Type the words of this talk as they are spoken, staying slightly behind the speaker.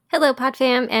Hello,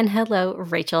 PodFam, and hello,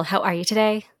 Rachel. How are you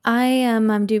today?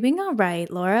 I'm doing all right,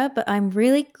 Laura, but I'm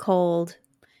really cold.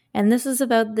 And this is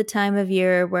about the time of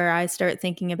year where I start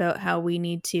thinking about how we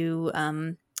need to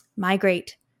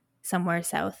migrate somewhere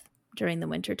south during the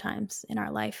winter times in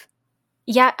our life.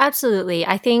 Yeah, absolutely.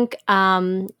 I think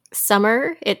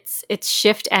summer, its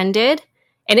shift ended,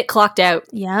 and it clocked out.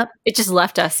 Yep. It just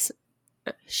left us,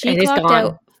 She and it's clocked gone.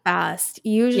 out fast.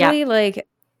 Yeah,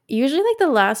 Usually like the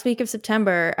last week of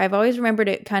September, I've always remembered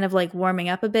it kind of like warming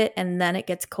up a bit and then it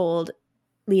gets cold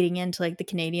leading into like the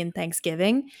Canadian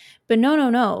Thanksgiving. But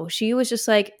no. She was just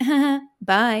like,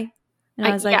 bye. And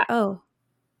I was yeah, like, oh,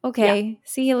 yeah. okay.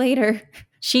 See you later.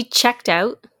 She checked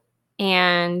out,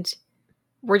 and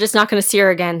we're just not going to see her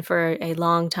again for a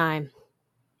long time.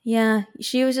 Yeah.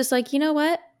 She was just like, you know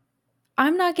what?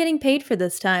 I'm not getting paid for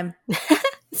this time.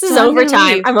 This is So I'm going to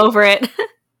overtime. leave. I'm over it.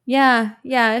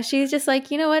 Yeah. She's just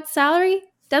like, you know what? Salary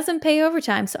doesn't pay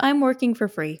overtime. So I'm working for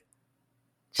free.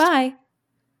 Bye.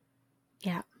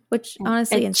 Yeah, Which and,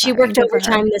 honestly and she inspiring. worked Good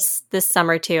for her. overtime this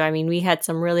summer too. I mean, we had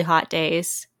some really hot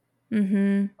days.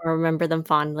 Mm-hmm. I remember them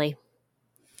fondly.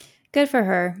 Good for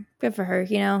her. Good for her.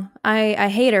 I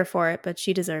hate her for it, but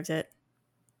she deserves it.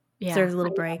 Yeah, Deserves a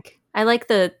little break. I like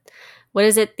the what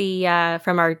is it the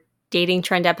from our dating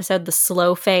trend episode, the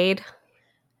slow fade.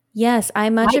 Yes, I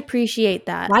much Why appreciate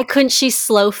that. why couldn't she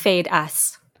slow fade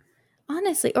us?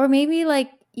 Honestly. Or maybe like,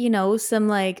 some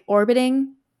like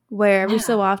orbiting where every Yeah,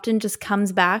 so often just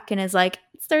comes back and is like,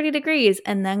 it's 30 degrees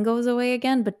and then goes away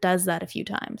again, but does that a few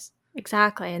times.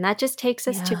 exactly. And that just takes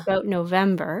us to Yeah. about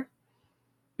November.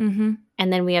 Mm-hmm.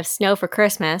 And then we have snow for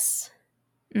Christmas.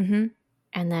 Mm-hmm.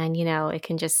 And then, it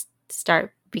can just start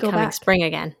Go becoming back. spring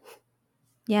again.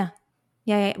 Yeah.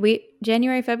 Yeah. We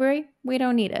January, February, we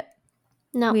don't need it.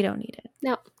 No, We don't need it.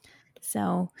 no.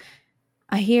 So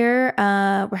I hear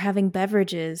we're having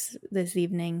beverages this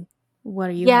evening. What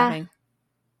are you Yeah, having?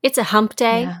 it's a hump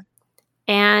day. Yeah.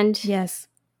 And Yes.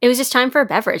 it was just time for a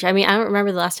beverage. I mean, I don't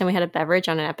remember the last time we had a beverage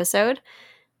on an episode.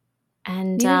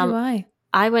 And Neither do I.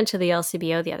 I went to the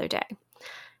LCBO the other day.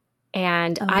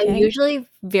 And I'm Okay. usually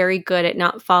very good at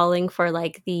not falling for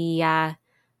like the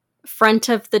front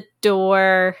of the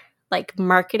door, like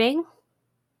marketing.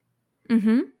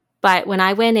 Mm-hmm. But when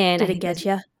I went in, I Did it think get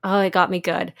you? it got me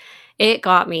good. It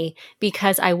got me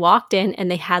because I walked in and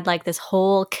they had like this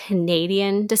whole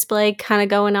Canadian display kind of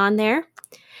going on there.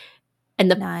 And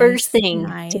the first Nice. thing to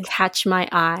Nice. catch my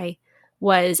eye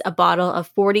was a bottle of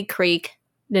 40 Creek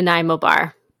Nanaimo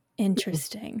Bar.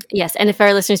 Interesting. Yes, and if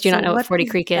our listeners do So not know what what 40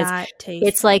 does Creek is, that taste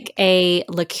it's like like? a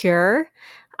liqueur.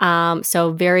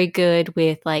 So very good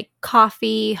with like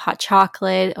coffee, hot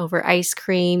chocolate over ice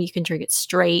cream. You can drink it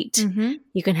straight. Mm-hmm.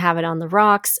 You can have it on the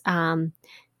rocks.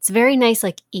 It's a very nice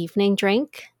like evening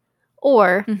drink,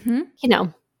 or Mm-hmm.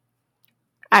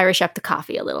 Irish up the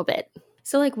coffee a little bit.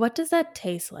 So like what does that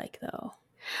taste like though?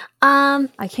 I Hang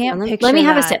on, can't let me picture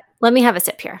have a sip. that. Let me have a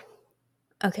sip here.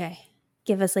 Okay.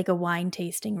 Give us like a wine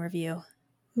tasting review.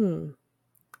 Hmm.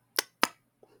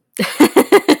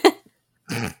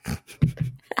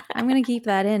 I'm gonna keep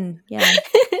that in. Yeah.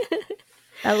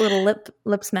 That little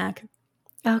lip smack.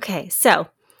 Okay, so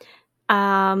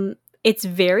it's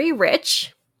very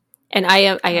rich. And I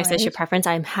All guess I right. should preference,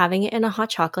 I'm having it in a hot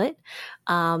chocolate.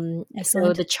 So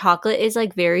Excellent. the chocolate is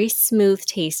like very smooth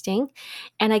tasting.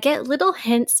 And I get little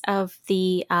hints of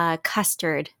the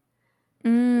custard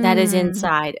that is Mmm.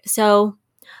 inside. So,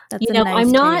 That's a I'm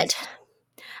nice not, taste.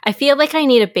 I feel like I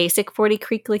need a basic 40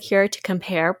 Creek liqueur to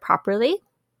compare properly.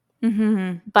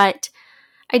 Mm-hmm. But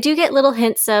I do get little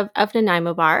hints of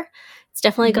Nanaimo Bar. It's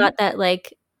definitely Mm-hmm. got that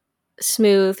like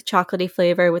smooth chocolatey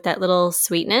flavor with that little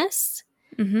sweetness.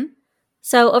 Mm-hmm.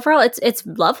 So overall, it's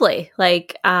lovely.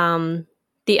 Like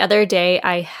the other day,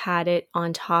 I had it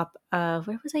on top of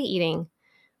what was I eating?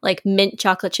 Like mint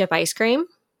chocolate chip ice cream.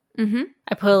 Mm-hmm.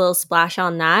 I put a little splash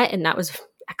on that, and that was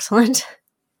excellent.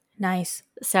 Nice.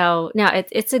 So no,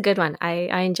 it's a good one.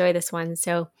 I enjoy this one.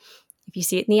 So if you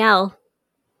see it in the L,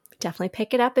 definitely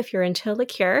pick it up if you're into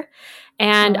liqueur. All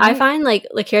And I right. find like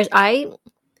liqueurs, I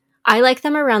like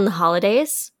them around the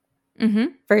holidays Mm-hmm.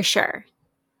 for sure.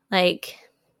 Like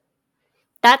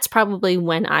that's probably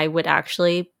when I would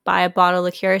actually buy a bottle of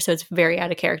liqueur. So it's very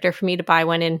out of character for me to buy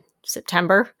one in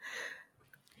September.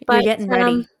 You're But getting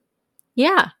ready.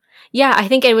 yeah. Yeah, I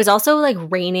think it was also like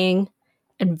raining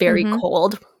and very Mm-hmm.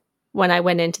 cold when I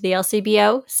went into the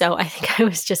LCBO. So I think I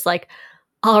was just like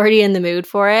already in the mood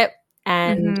for it.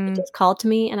 And it Mm-hmm. just called to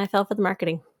me and I fell for the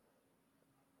marketing.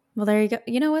 Well, there you go.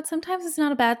 You know what? Sometimes it's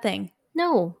not a bad thing.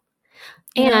 No.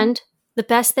 You know? And the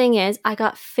best thing is I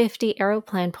got 50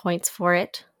 Aeroplan points for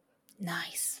it.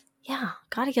 Nice. Yeah,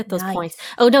 gotta get those points. Nice.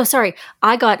 Oh no, sorry.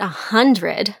 I got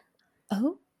 100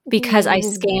 Oh. because I Ooh.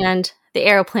 scanned the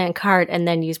Aeroplan card and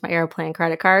then used my Aeroplan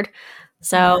credit card.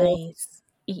 So, Nice.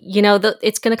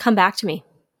 it's going to come back to me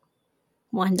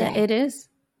one Yeah, day. it is.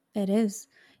 It is.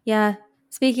 Yeah.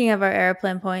 Speaking of our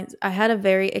airplane points, I had a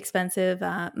very expensive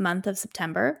month of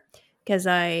September because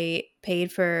I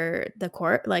paid for the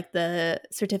court, like the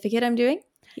certificate I'm doing.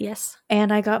 Yes.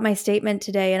 And I got my statement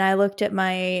today and I looked at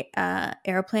my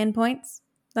airplane points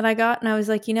that I got and I was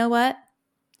like, you know what?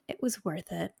 It was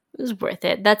worth it. It was worth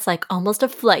it. That's like almost a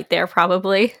flight there,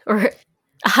 probably, or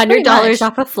Pretty $100 much.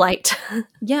 off a flight.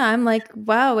 Yeah, I'm like,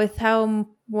 wow, with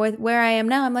where I am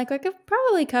now, I'm like, I could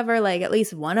probably cover like at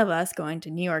least one of us going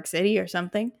to New York City or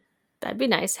something. That'd be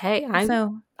nice. Hey,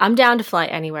 So I'm down to fly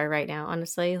anywhere right now,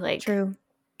 honestly. Like, true.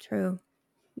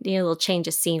 need a little change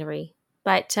of scenery.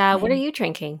 But what are Same. you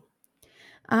drinking?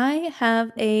 I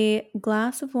have a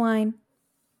glass of wine.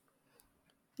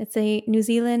 It's a New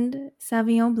Zealand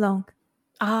Sauvignon Blanc,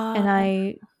 and Oh,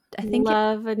 I think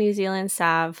love a New Zealand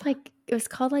Sav. it was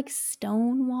called like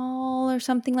Stonewall or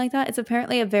something like that. It's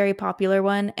apparently a very popular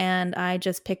one, and I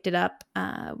just picked it up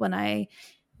when I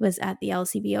was at the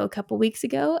LCBO a couple weeks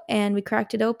ago, and we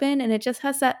cracked it open, and it just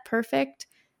has that perfect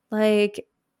like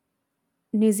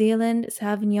New Zealand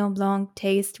Sauvignon Blanc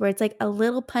taste where it's like a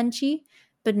little punchy,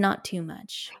 but not too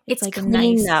much. It's It's like a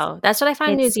clean nice. though. That's what I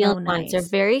find New It's so Zealand wines. They're nice.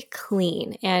 very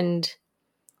clean. And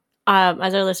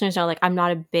as our listeners know, like I'm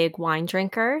not a big wine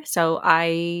drinker. So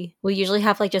I will usually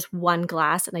have like just one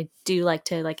glass and I do like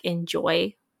to like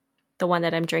enjoy the one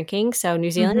that I'm drinking. So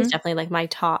New Zealand is Mm-hmm. definitely like my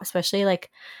top, especially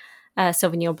like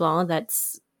Sauvignon Blanc.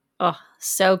 That's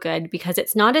so good because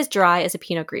it's not as dry as a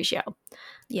Pinot Grigio.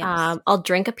 Yes. I'll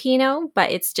drink a Pinot, but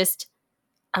it's just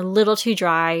a little too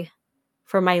dry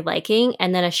for my liking.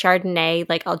 And then a Chardonnay,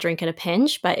 like I'll drink in a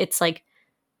pinch, but it's like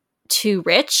too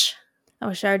rich. Oh,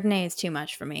 Chardonnay is too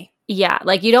much for me. Yeah,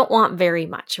 like you don't want very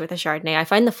much with a Chardonnay. I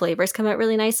find the flavors come out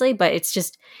really nicely, but it's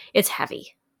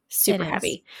heavy, It super is.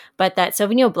 heavy. But that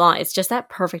Sauvignon Blanc, it's just that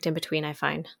perfect in between, I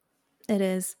find. It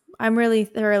is. I'm really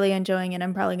thoroughly enjoying it.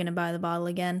 I'm probably going to buy the bottle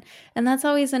again. And that's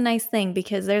always a nice thing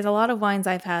because there's a lot of wines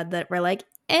I've had that were like,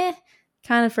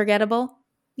 kind of forgettable.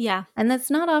 Yeah. And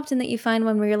that's not often that you find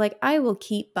one where you're like, I will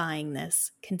keep buying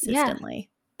this Yeah. consistently.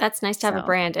 That's nice to have a So,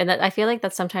 brand. And that I feel like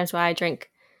that's sometimes why I drink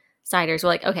ciders. Well,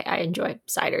 like, okay, I enjoy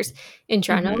ciders in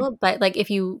general, but like if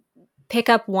you pick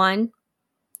up one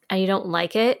and you don't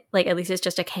like it, like at least it's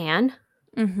just a can.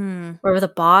 Or with a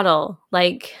bottle,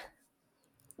 like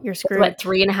you're it's screwed. what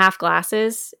 3.5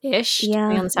 glasses ish,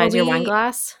 depending on the size of your wine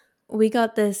glass. We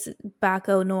got this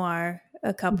Baco Noir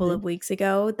a couple Mm-hmm. of weeks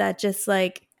ago that just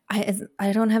like,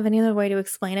 I don't have any other way to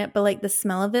explain it, but like the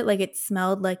smell of it, like it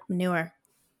smelled like manure.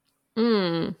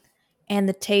 Mm. And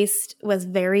the taste was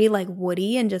very like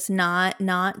woody and just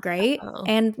not great. Oh.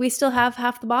 And we still have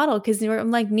half the bottle because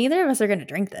I'm like, neither of us are going to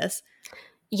drink this.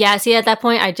 Yeah, see, at that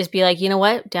point, I'd just be like, you know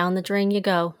what? Down the drain you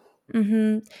go.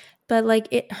 But like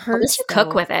it hurts. Unless you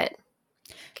cook with it.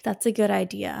 That's a good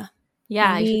idea.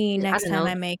 Yeah. Maybe next time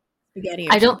I make spaghetti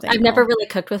or I've never really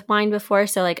cooked with wine before,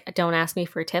 so like don't ask me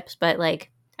for tips, but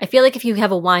like I feel like if you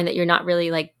have a wine that you're not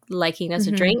really like liking as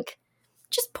a drink,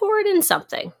 just pour it in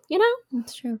something, you know?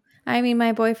 That's true. I mean,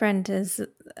 my boyfriend is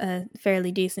a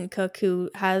fairly decent cook who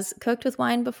has cooked with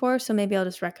wine before, so maybe I'll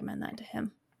just recommend that to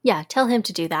him. Yeah, tell him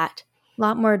to do that. A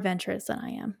lot more adventurous than I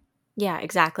am. Yeah,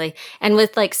 exactly. And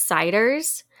with like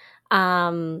ciders,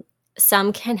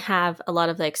 some can have a lot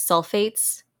of like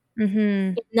sulfates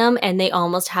in them, and they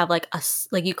almost have like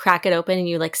like you crack it open and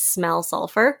you like smell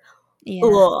sulfur. Yeah.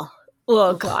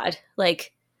 Oh God.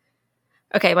 Like,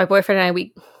 okay, my boyfriend and I,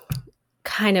 we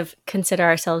kind of consider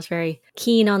ourselves very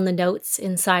keen on the notes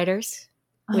in ciders.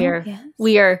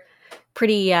 We are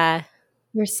pretty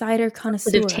you're cider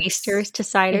connoisseurs. Tasters to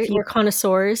cider. We're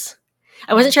connoisseurs.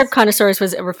 I wasn't sure if connoisseurs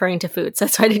was referring to food, so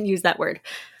that's why I didn't use that word.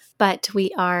 But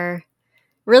we are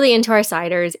really into our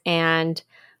ciders, and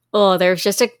there's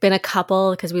just been a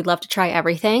couple because we'd love to try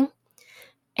everything.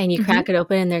 And you crack it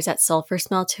open, and there's that sulfur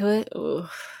smell to it. Ooh,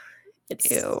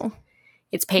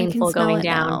 it's painful going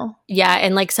down. Now. Yeah,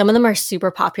 and like some of them are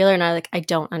super popular, and I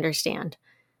don't understand.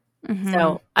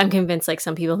 So I'm convinced like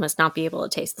some people must not be able to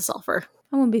taste the sulfur.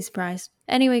 I wouldn't be surprised.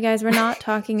 Anyway, guys, we're not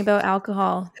talking about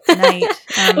alcohol tonight.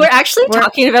 We're actually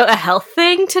talking about a health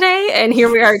thing today, and here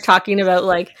we are talking about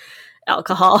like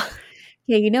alcohol.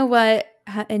 Yeah, you know what?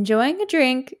 Enjoying a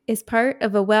drink is part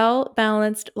of a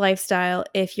well-balanced lifestyle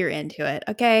if you're into it,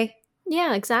 okay?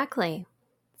 Yeah, exactly.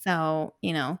 So,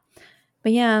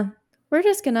 but yeah, we're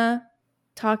just gonna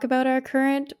talk about our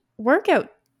current workout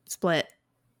split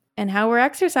and how we're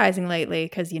exercising lately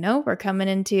because, we're coming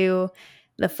into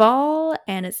the fall,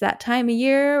 and it's that time of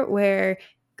year where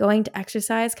going to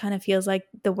exercise kind of feels like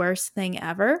the worst thing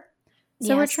ever.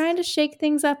 So we're Yes. trying to shake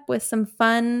things up with some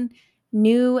fun,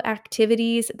 new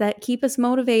activities that keep us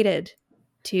motivated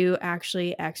to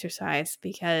actually exercise,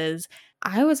 because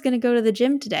I was going to go to the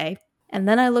gym today and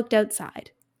then I looked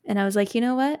outside and I was like, you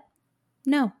know what?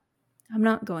 No, I'm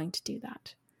not going to do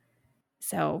that.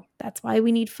 So that's why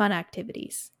we need fun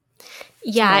activities.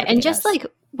 Yeah, and just us. like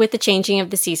with the changing of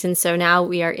the season, so now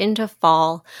we are into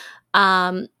fall.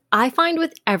 I find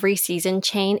with every season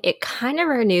change, it kind of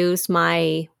renews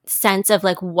my sense of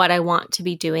like what I want to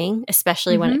be doing,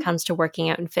 especially when it comes to working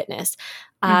out and fitness.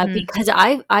 Because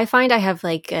I find I have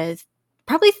like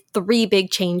probably 3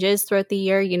 big changes throughout the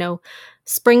year, you know,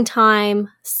 springtime,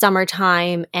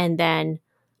 summertime, and then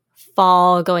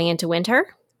fall going into winter.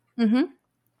 Mm-hmm.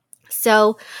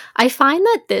 So I find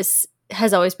that this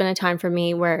has always been a time for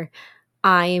me where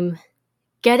I'm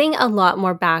getting a lot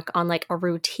more back on like a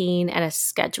routine and a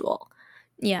schedule.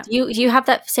 Yeah. Do you have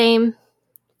that same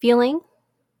feeling?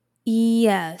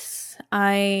 Yes.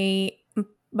 My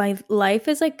life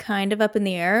is like kind of up in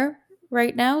the air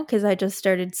right now because I just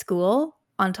started school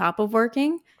on top of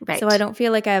working. So I Right. don't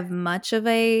feel like I have much of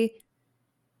a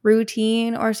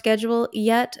routine or schedule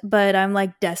yet, but I'm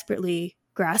like desperately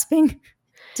grasping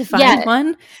to find Yeah.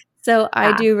 one. So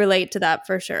I do relate to that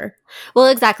for sure. Well,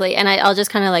 exactly. And I'll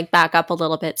just kind of like back up a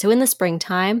little bit. So in the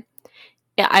springtime,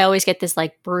 I always get this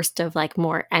like burst of like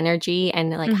more energy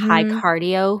and like high Mm-hmm.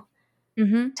 cardio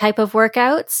Mm-hmm. type of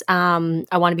workouts.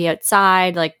 I want to be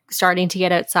outside, like starting to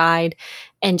get outside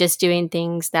and just doing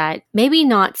things that maybe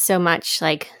not so much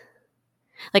like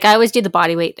I always do the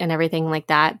body weight and everything like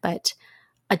that, but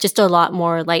just a lot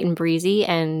more light and breezy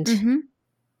and Mm-hmm.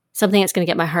 something that's going to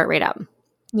get my heart rate up.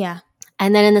 Yeah.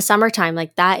 And then in the summertime,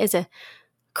 like that is a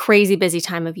crazy busy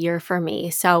time of year for me.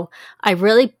 So I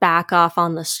really back off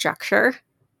on the structure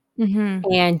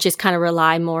Mm-hmm. and just kind of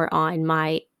rely more on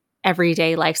my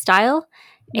everyday lifestyle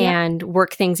Yep. and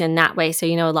work things in that way. So,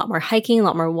 you know, a lot more hiking, a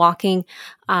lot more walking.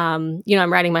 You know,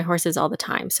 I'm riding my horses all the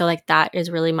time. So, like, that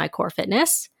is really my core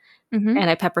fitness Mm-hmm. and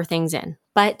I pepper things in.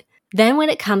 But then when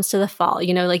it comes to the fall,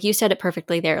 you know, like you said it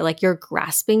perfectly there, like you're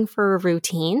grasping for a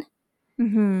routine.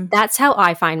 Mm-hmm. That's how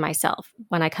I find myself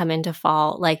when I come into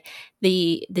fall. Like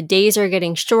the days are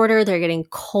getting shorter, they're getting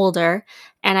colder,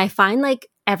 and I find like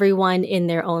everyone in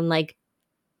their own like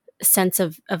sense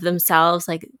of themselves,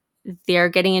 like they're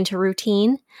getting into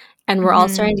routine, and we're all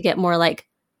Mm-hmm. starting to get more like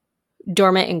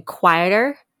dormant and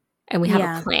quieter, and we have a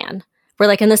Yeah. plan. We're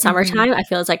like in the Mm-hmm. summertime, I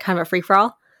feel it's like kind of a free for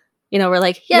all. You know, we're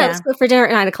like, yeah, let's Yeah. go for dinner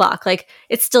at 9 o'clock. Like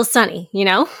it's still sunny, you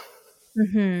know?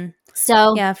 Mm-hmm.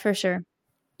 So Yeah, for sure.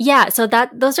 yeah, so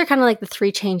that those are kind of like the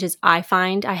 3 changes I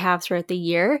find I have throughout the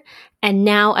year, and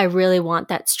now I really want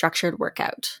that structured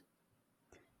workout.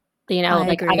 You know, I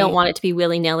like I don't agree. want it to be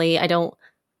willy-nilly. I don't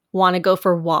want to go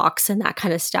for walks and that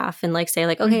kind of stuff and like say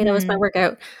like, "Okay, that was my Mm-hmm.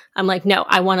 workout." I'm like, "No,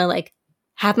 I want to like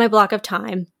have my block of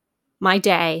time, my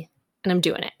day, and I'm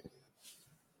doing it."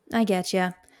 I get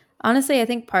you. Honestly, I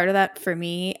think part of that for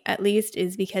me, at least,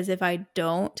 is because if I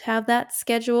don't have that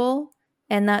schedule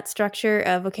and that structure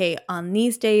of, okay, on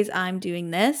these days I'm doing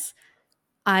this,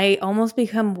 I almost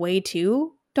become way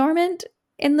too dormant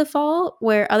in the fall,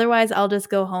 where otherwise I'll just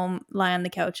go home, lie on the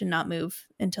couch, and not move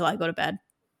until I go to bed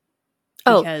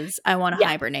Oh, because I want to yeah.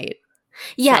 hibernate.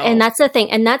 Yeah, and So, that's the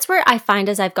thing. And that's where I find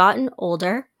as I've gotten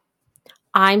older,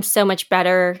 I'm so much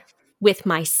better with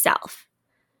myself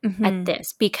at mm-hmm.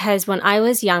 this because when I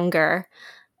was younger,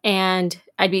 and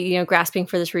I'd be, you know, grasping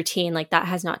for this routine. Like that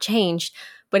has not changed,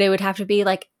 but it would have to be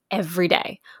like every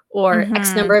day or X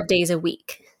Mm-hmm. number of days a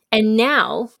week. And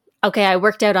now, okay, I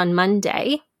worked out on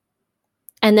Monday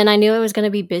and then I knew I was going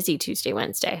to be busy Tuesday,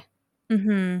 Wednesday.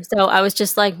 Mm-hmm. So I was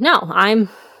just like, no, I'm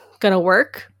going to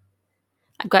work.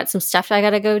 I've got some stuff I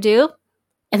got to go do.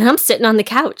 And then I'm sitting on the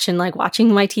couch and like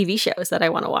watching my TV shows that I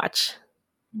want to watch.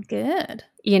 Good.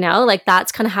 You know, like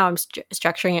that's kind of how I'm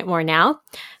structuring it more now.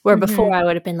 Where Mm-hmm. before I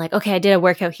would have been like, okay, I did a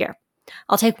workout here.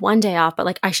 I'll take one day off, but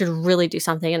like I should really do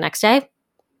something the next day. I'm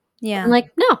Yeah.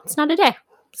 like, no, it's not a day.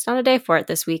 It's not a day for it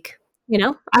this week. You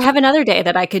know, I have another day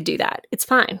that I could do that. It's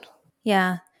fine.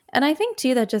 Yeah. And I think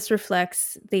too that just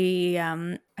reflects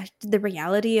the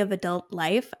reality of adult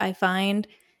life. I find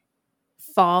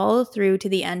fall through to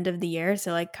the end of the year,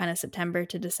 so like kind of September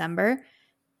to December,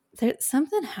 there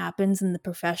something happens in the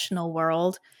professional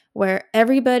world where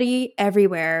everybody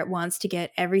everywhere wants to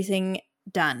get everything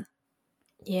done.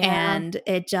 Yeah. And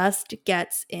it just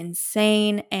gets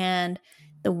insane and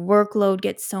the workload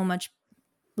gets so much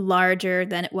larger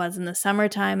than it was in the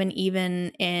summertime and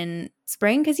even in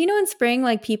spring, because you know in spring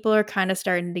like people are kind of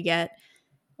starting to get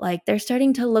like they're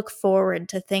starting to look forward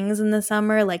to things in the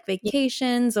summer, like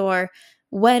vacations or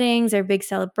weddings or big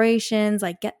celebrations,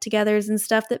 like get-togethers and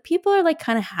stuff that people are like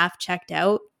kind of half checked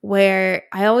out, where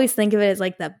I always think of it as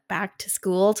like the back to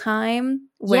school time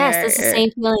Yes, that's the where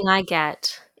same feeling I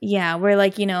get. yeah, where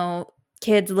like,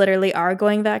 kids literally are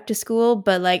going back to school,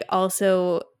 but like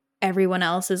also everyone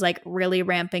else is like really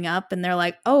ramping up and they're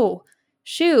like, "Oh,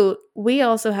 shoot, we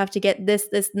also have to get this,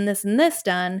 this, and this, and this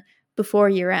done before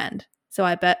year end." So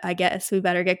I guess we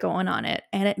better get going on it.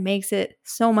 And it makes it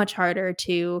so much harder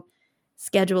to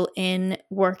schedule in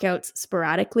workouts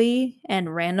sporadically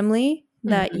and randomly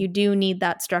that you do need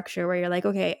that structure where you're like,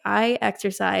 okay, I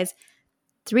exercise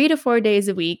 3 to 4 days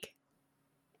a week,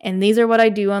 and these are what I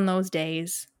do on those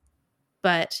days.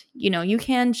 But, you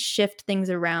can shift things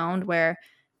around where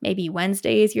maybe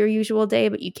Wednesday is your usual day,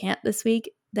 but you can't this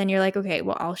week. Then you're like, okay,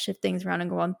 well, I'll shift things around and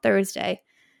go on Thursday.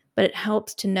 But it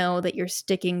helps to know that you're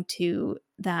sticking to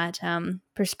that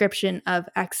prescription of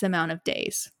X amount of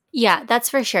days. Yeah, that's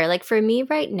for sure. Like for me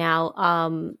right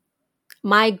now,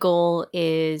 my goal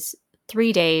is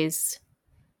 3 days,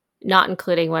 not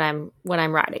including when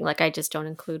I'm riding. Like I just don't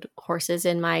include horses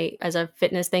in my as a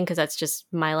fitness thing because that's just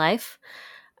my life.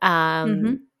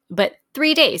 But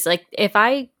 3 days, like if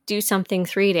I do something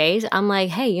 3 days, I'm like,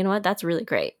 hey, you know what? That's really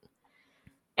great.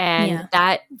 And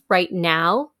that right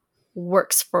now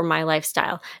works for my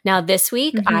lifestyle. Now this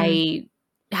week I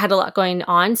had a lot going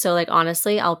on. So like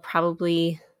honestly, I'll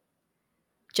probably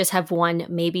just have 1,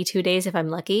 maybe 2 days if I'm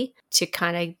lucky to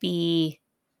kind of be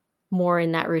more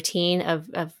in that routine of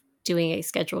doing a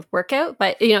scheduled workout.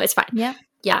 But it's fine. Yeah.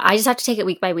 I just have to take it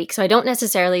week by week. So I don't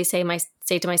necessarily say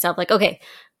to myself like, okay,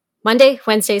 Monday,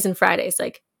 Wednesdays, and Fridays,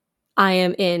 like I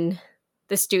am in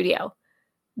the studio.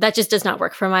 That just does not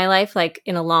work for my life, like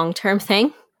in a long-term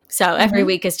thing. So every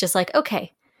week is just like,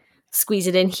 okay, squeeze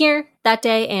it in here that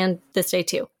day and this day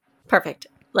too. Perfect.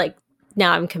 Like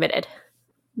now I'm committed.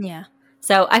 Yeah.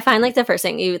 So I find like the first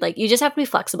thing you just have to be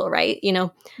flexible, right?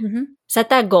 Set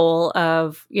that goal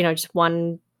of, just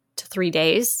 1 to 3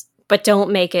 days, but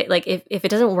don't make it like if it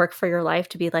doesn't work for your life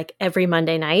to be like every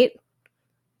Monday night,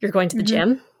 you're going to the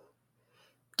gym.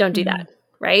 Don't do that,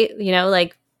 right?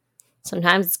 Like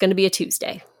sometimes it's going to be a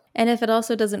Tuesday. And if it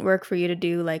also doesn't work for you to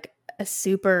do like a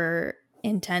super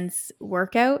intense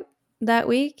workout that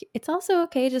week, it's also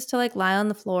okay just to like lie on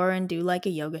the floor and do like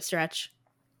a yoga stretch.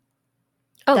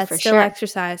 Oh, that's for still sure.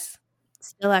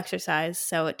 Still exercise.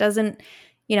 So it doesn't,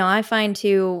 I find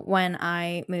too when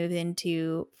I move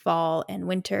into fall and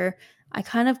winter, I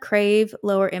kind of crave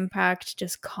lower impact,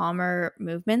 just calmer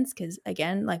movements. Cause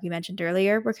again, like we mentioned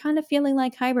earlier, we're kind of feeling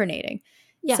like hibernating.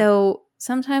 Yeah. So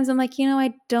sometimes I'm like,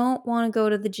 I don't want to go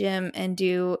to the gym and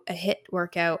do a HIIT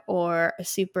workout or a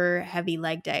super heavy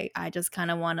leg day. I just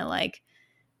kind of want to like,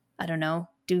 I don't know,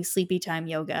 do sleepy time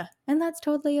yoga. And that's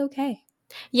totally okay.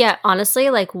 Yeah, honestly,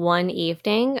 like one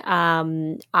evening,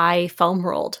 I foam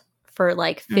rolled for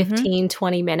like 15,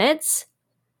 20 minutes.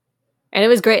 And it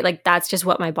was great. Like that's just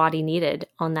what my body needed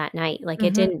on that night. Like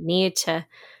it didn't need to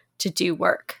do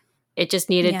work. It just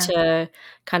needed to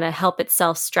kind of help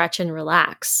itself stretch and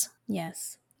relax.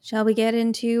 Yes. Shall we get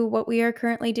into what we are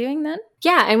currently doing then?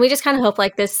 Yeah, and we just kind of hope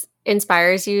like this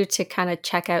inspires you to kind of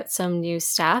check out some new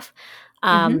stuff.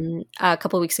 A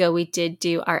couple of weeks ago, we did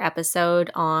do our episode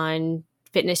on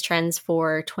fitness trends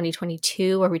for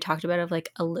 2022, where we talked about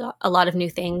like a lot of new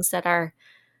things that are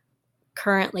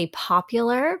currently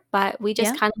popular, but we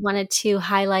just kind of wanted to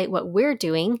highlight what we're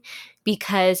doing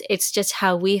because it's just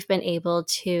how we've been able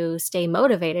to stay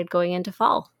motivated going into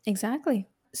fall. Exactly.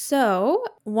 So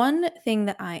one thing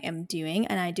that I am doing,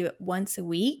 and I do it once a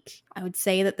week, I would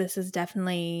say that this is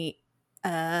definitely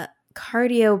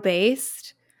cardio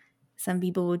based. Some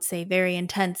people would say very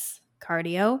intense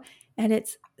cardio, and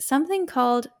it's something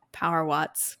called Power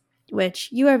Watts, which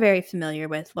you are very familiar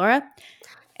with, Laura.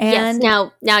 And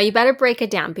yes. Now you better break it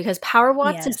down because Power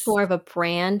Watts is more of a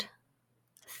brand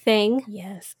thing.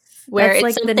 Yes. Where that's it's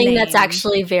like something that's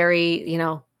actually very,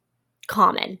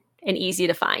 common and easy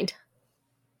to find.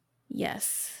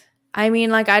 Yes. I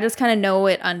mean, like I just kind of know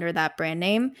it under that brand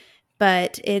name,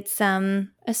 but it's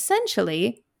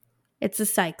essentially it's a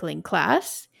cycling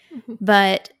class,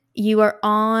 but you are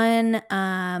on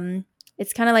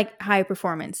it's kind of like high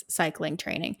performance cycling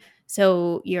training.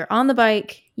 So you're on the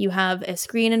bike, you have a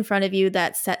screen in front of you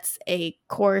that sets a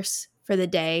course for the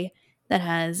day that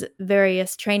has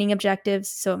various training objectives.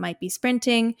 So it might be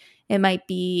sprinting, it might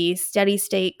be steady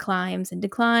state climbs and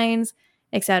declines,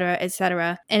 et cetera, et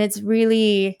cetera. And it's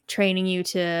really training you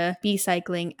to be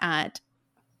cycling at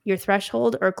your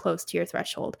threshold or close to your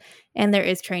threshold. And there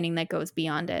is training that goes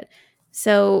beyond it.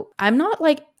 So I'm not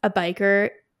like a biker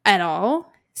at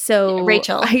all. So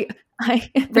Rachel,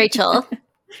 Rachel,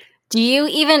 do you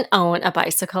even own a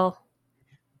bicycle?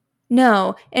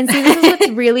 No. And see, this is what's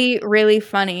really, really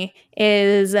funny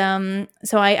is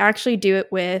so I actually do it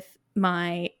with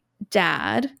my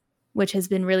dad, which has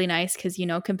been really nice because,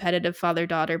 competitive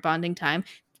father-daughter bonding time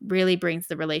really brings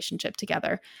the relationship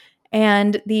together.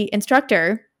 And the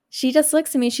instructor, she just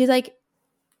looks at me, she's like,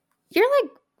 you're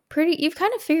like you've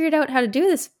kind of figured out how to do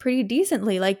this pretty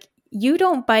decently. Like, you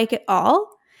don't bike at all?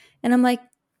 And I'm like,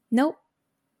 nope,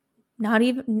 not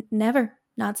even, never.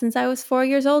 Not since I was 4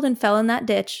 years old and fell in that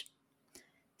ditch.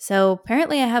 So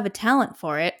apparently I have a talent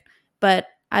for it, but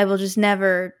I will just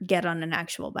never get on an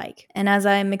actual bike. And as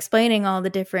I'm explaining all the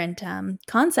different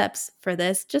concepts for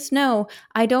this, just know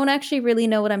I don't actually really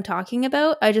know what I'm talking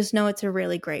about. I just know it's a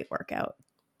really great workout.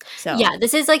 So yeah,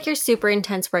 this is like your super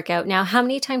intense workout. Now, how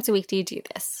many times a week do you do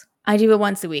this? I do it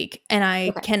once a week, and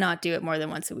I cannot do it more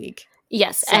than once a week.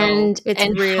 Yes, so and it's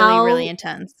really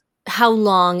intense. How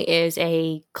long is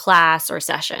a class or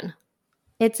session?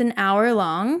 It's an hour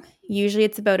long. Usually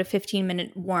it's about a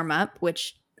 15-minute warm-up,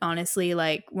 which honestly,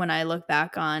 like when I look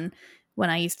back on when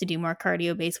I used to do more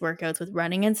cardio-based workouts with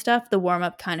running and stuff, the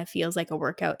warm-up kind of feels like a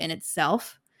workout in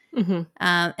itself. Mm-hmm.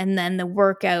 And then the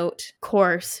workout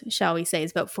course, shall we say,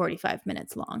 is about 45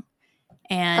 minutes long.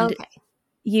 And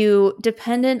you,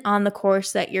 dependent on the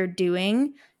course that you're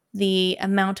doing, the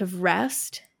amount of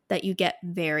rest that you get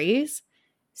varies.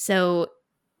 So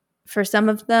for some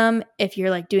of them, if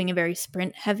you're like doing a very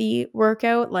sprint heavy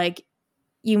workout, like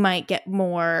you might get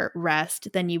more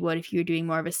rest than you would if you were doing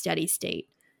more of a steady state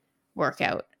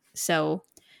workout. So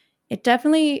it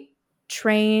definitely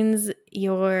trains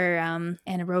your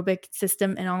anaerobic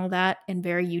system and all that in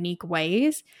very unique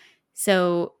ways.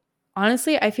 So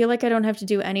honestly, I feel like I don't have to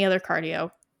do any other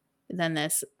cardio than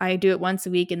this. I do it once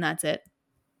a week and that's it.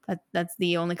 That's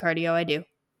the only cardio I do.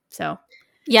 So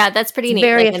yeah, that's pretty neat.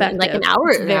 Very like effective. Like an hour,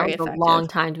 it's very effective. A long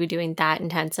time to be doing that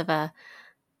intense of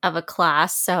a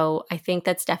class. So I think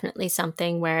that's definitely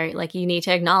something where like you need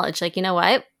to acknowledge, like, you know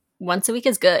what, once a week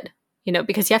is good,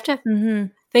 because you have to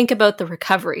think about the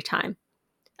recovery time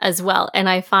as well. And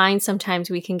I find sometimes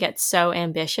we can get so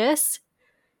ambitious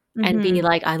and be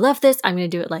like, I love this, I'm going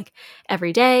to do it like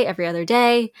every day, every other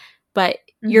day, but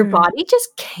your body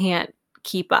just can't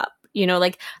keep up.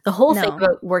 Like the whole thing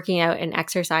about working out and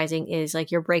exercising is like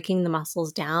you're breaking the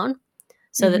muscles down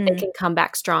so that they can come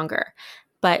back stronger.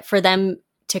 But for them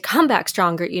to come back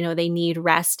stronger, they need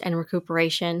rest and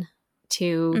recuperation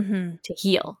to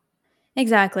heal.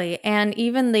 Exactly. And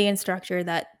even the instructor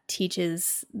that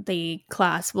teaches the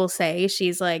class will say,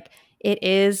 she's like, it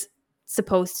is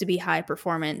supposed to be high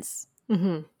performance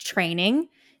training.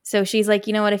 So she's like,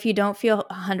 you know what, if you don't feel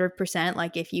 100%,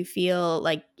 like if you feel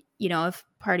like, if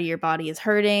part of your body is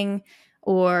hurting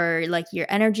or like your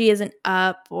energy isn't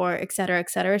up or et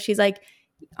cetera, she's like,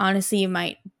 honestly, you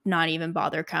might not even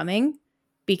bother coming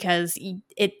because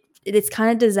it's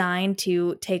kind of designed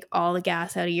to take all the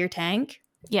gas out of your tank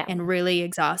and really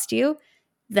exhaust you.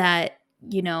 That,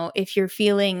 if you're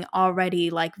feeling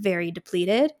already like very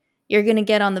depleted, you're going to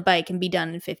get on the bike and be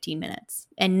done in 15 minutes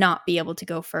and not be able to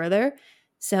go further.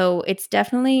 So it's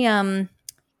definitely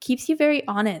keeps you very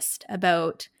honest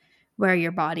about where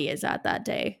your body is at that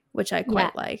day, which I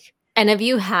quite like. And have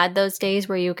you had those days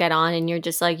where you get on and you're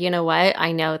just like, you know what,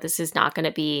 I know this is not going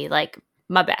to be like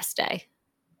my best day?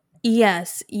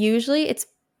 Yes. Usually it's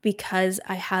because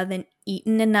I haven't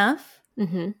eaten enough.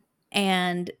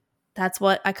 And that's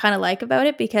what I kind of like about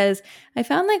it, because I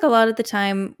found like a lot of the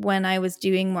time when I was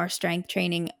doing more strength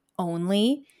training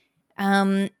only,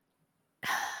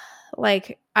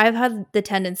 like I've had the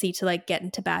tendency to like get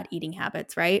into bad eating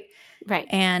habits, right? Right.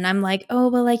 And I'm like, oh,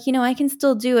 well, like, I can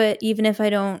still do it even if I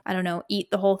don't know,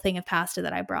 eat the whole thing of pasta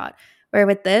that I brought. Where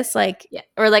with this, like,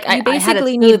 or like I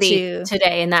basically need to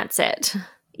today and that's it.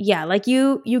 Yeah, like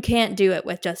you can't do it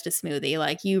with just a smoothie.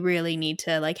 Like you really need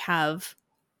to like have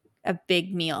a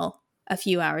big meal a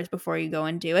few hours before you go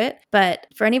and do it. But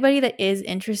for anybody that is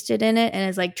interested in it and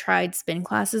has like tried spin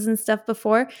classes and stuff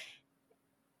before,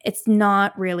 it's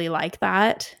not really like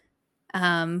that.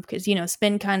 Because,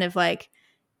 spin kind of like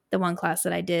the one class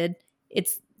that I did,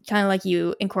 it's kind of like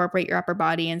you incorporate your upper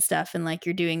body and stuff and like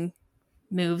you're doing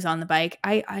moves on the bike.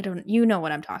 I don't,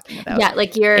 what I'm talking about. Yeah,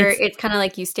 like it's kind of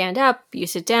like you stand up, you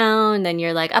sit down, then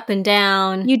you're like up and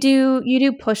down. You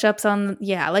do push-ups on,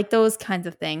 like those kinds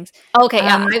of things. Okay,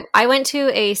 yeah. I went to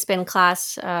a spin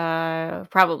class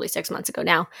probably 6 months ago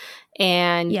now,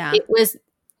 and it was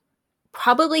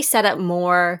probably set up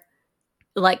more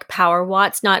like Power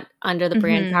Watts, not under the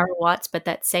brand Power Watts, but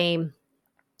that same,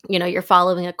 you're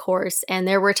following a course. And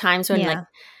there were times when like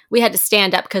we had to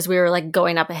stand up because we were like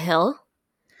going up a hill.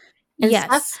 and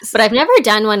stuff. Yes. But I've never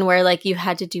done one where like you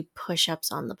had to do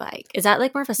push-ups on the bike. Is that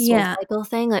like more of a Soul Yeah. Cycle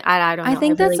thing? Like I don't I know.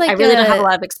 think that's I like really don't have a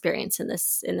lot of experience in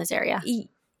this area.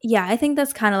 yeah, I think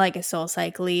that's kind of like a Soul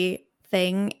Cycle-y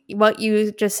thing. What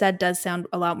you just said does sound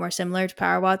a lot more similar to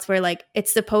Power Watts, where like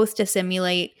it's supposed to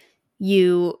simulate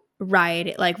you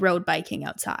like road biking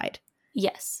outside.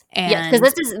 Yes. Yes, And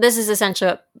because this is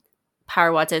essentially what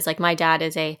Power Watts is. Like my dad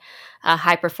is a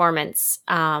high performance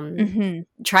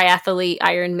triathlete,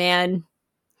 Ironman.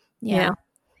 yeah, You know,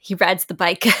 he rides the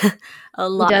bike a he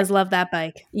lot. does love that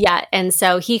bike. Yeah, and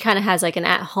so he kind of has like an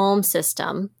at-home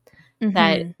system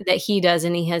that he does,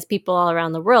 and he has people all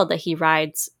around the world that he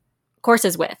rides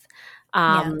courses with.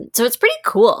 So it's pretty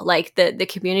cool, like the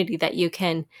community that you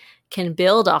can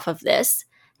build off of this.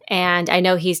 And I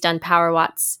know he's done Power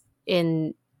Watts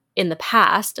in the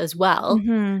past as well.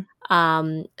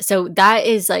 So that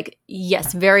is like,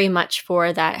 yes, very much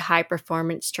for that high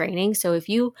performance training. So if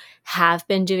you have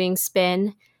been doing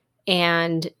spin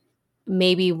and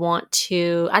maybe want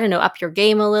to, I don't know, up your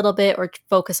game a little bit or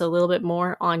focus a little bit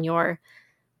more on your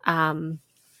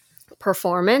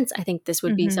performance, I think this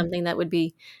would be something that would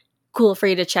be cool for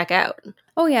you to check out.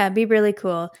 Oh yeah, it'd be really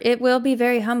cool. It will be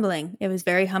very humbling. It was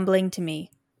very humbling to me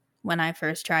when I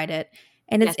first tried it.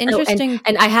 And it's interesting.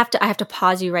 And I have to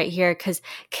pause you right here because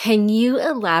can you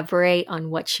elaborate on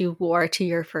what you wore to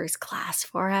your first class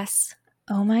for us?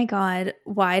 Oh my God.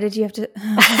 Why did you have to?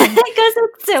 Because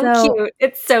it's so cute.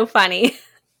 It's so funny.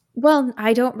 Well,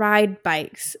 I don't ride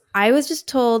bikes. I was just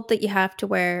told that you have to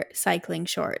wear cycling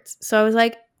shorts. So I was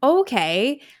like,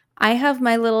 okay, I have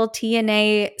my little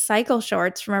TNA cycle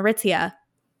shorts from Aritzia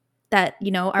that,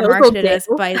 are marketed as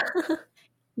by.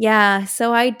 Yeah,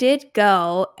 so I did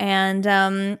go, and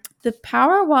the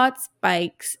Power Watts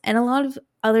bikes and a lot of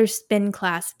other spin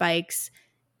class bikes,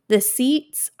 the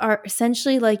seats are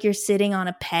essentially like you're sitting on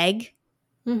a peg.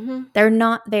 They're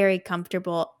not very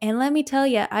comfortable. And let me tell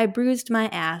you, I bruised my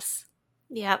ass.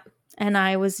 Yep. And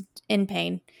I was in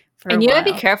pain for a while. And you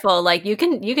gotta be careful. Like you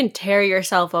can tear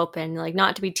yourself open, like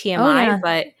not to be TMI,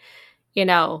 but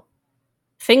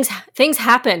things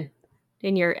happen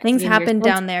in your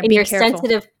down there. In your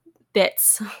sensitive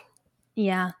bits.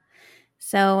 Yeah.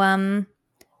 So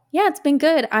yeah, it's been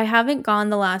good. I haven't gone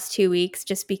the last 2 weeks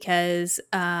just because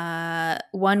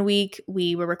 1 week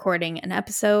we were recording an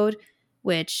episode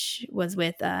which was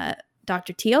with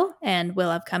Dr. Teal and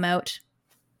will have come out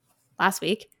last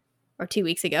week or 2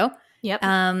 weeks ago. Yep.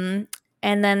 And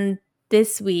then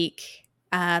this week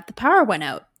the power went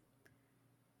out.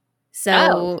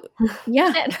 So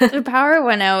yeah, the power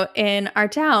went out in our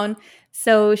town,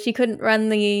 so she couldn't run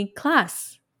the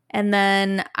class. And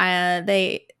then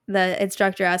the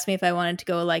instructor asked me if I wanted to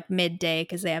go like midday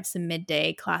because they have some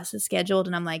midday classes scheduled,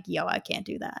 and I'm like, yo, I can't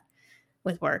do that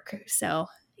with work. So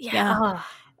yeah. Oh.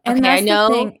 And okay, that's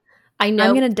the thing. I know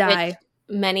I'm gonna die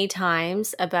many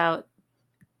times about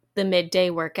the midday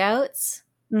workouts.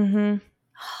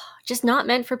 Just not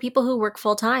meant for people who work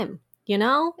full time, and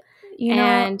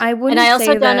I wouldn't. And I also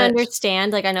say don't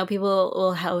understand. Like I know people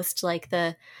will host like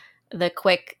the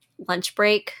quick lunch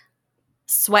break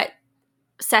sweat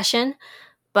session,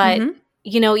 but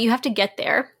you have to get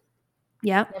there.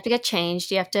 Yeah, you have to get changed.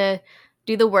 You have to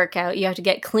do the workout. You have to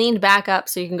get cleaned back up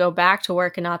so you can go back to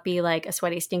work and not be like a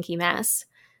sweaty, stinky mess.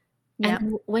 Yeah.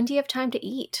 And when do you have time to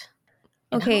eat?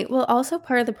 Okay, well, also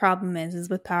part of the problem is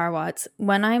with Power Watts,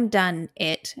 when I'm done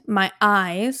my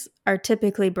eyes are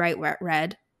typically bright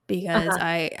red because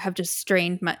I have just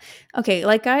strained my... Okay,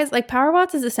 like guys, like Power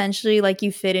Watts is essentially like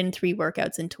you fit in 3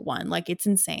 workouts into one. Like it's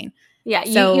insane. Yeah,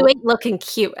 so, you ain't looking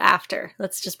cute after.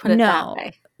 Let's just put it that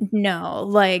way. No,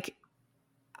 like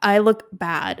I look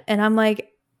bad. And I'm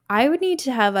like, I would need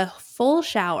to have a full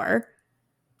shower,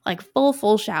 like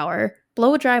full shower,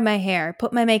 blow dry my hair,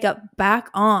 put my makeup back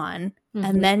on,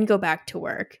 and then go back to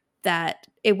work. That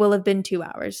it will have been 2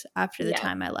 hours after the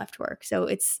time I left work. So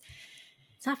it's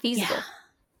not feasible. Yeah.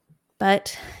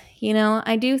 But,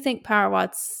 I do think Power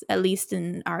Watts, at least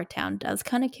in our town, does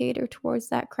kind of cater towards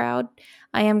that crowd.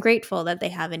 I am grateful that they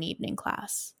have an evening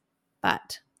class.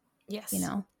 But, yes,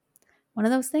 one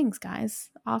of those things,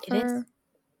 guys.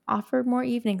 Offer more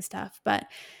evening stuff. But,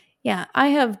 yeah, I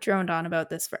have droned on about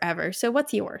this forever. So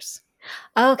what's yours?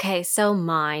 Okay, so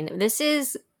mine. This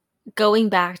is going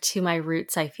back to my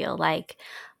roots, I feel like.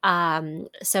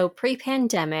 So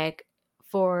pre-pandemic,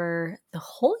 for the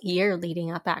whole year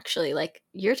leading up, actually, like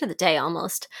year to the day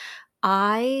almost,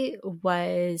 I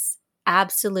was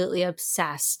absolutely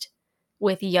obsessed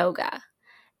with yoga.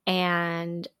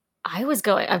 And I'm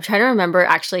trying to remember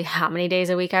actually how many days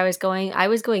a week I was going. I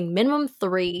was going minimum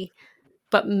 3,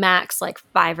 but max like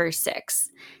 5 or 6.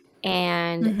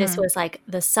 And this was like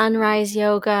the sunrise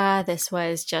yoga. This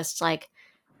was just like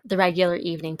the regular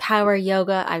evening power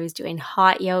yoga. I was doing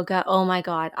hot yoga. Oh my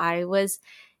God. I was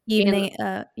Evening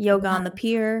yoga on the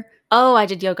pier. Oh, I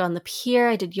did yoga on the pier.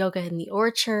 I did yoga in the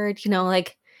orchard. You know,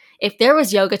 like if there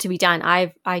was yoga to be done,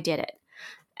 I did it.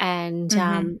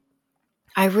 And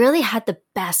I really had the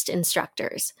best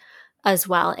instructors as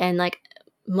well. And like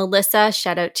Melissa,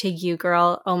 shout out to you,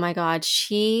 girl. Oh my God.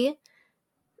 She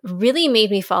really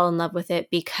made me fall in love with it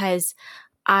because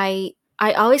I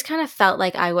always kind of felt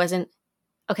like I wasn't,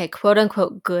 okay, quote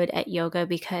unquote, good at yoga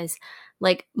because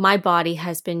like my body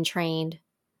has been trained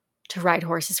to ride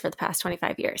horses for the past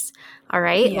 25 years. All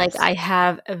right. Yes. Like I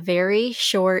have a very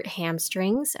short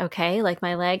hamstrings. Okay. Like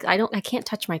my legs, I can't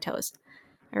touch my toes.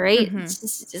 All right.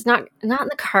 It's not in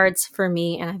the cards for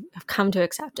me. And I've come to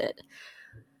accept it.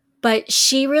 But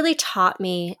she really taught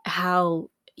me how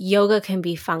yoga can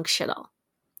be functional.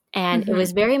 And it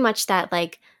was very much that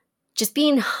like just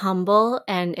being humble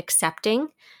and accepting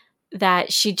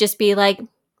that she'd just be like,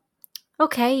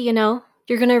 okay, you know,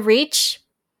 you're going to reach.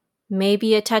 Maybe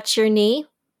you touch your knee,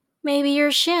 maybe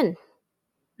your shin.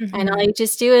 And all you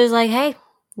just do is like, hey,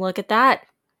 look at that.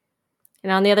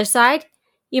 And on the other side,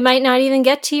 you might not even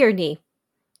get to your knee.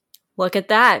 Look at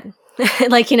that.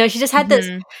 Like, you know, she just had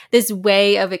this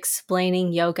way of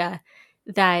explaining yoga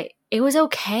that it was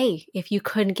okay if you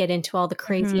couldn't get into all the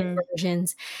crazy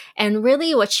inversions. And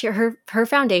really what her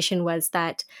foundation was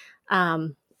that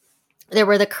there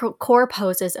were the core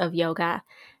poses of yoga,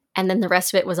 and then the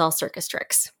rest of it was all circus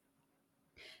tricks.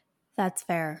 That's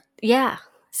fair. Yeah.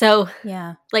 So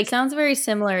yeah, like sounds very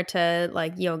similar to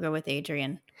like yoga with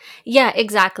Adriene. Yeah,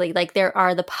 exactly. Like there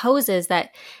are the poses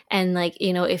that, and like,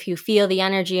 you know, if you feel the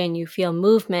energy and you feel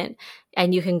movement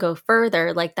and you can go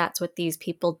further, like that's what these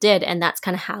people did. And that's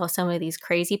kind of how some of these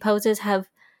crazy poses have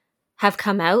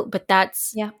come out. But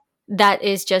that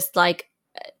is just like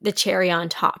the cherry on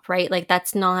top, right? Like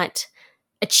that's not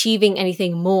achieving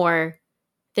anything more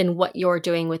than what you're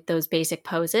doing with those basic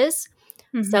poses.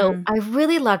 So I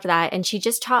really loved that. And she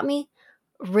just taught me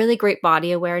really great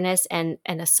body awareness and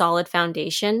a solid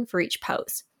foundation for each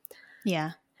pose.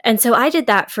 Yeah. And so I did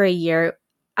that for a year.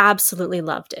 Absolutely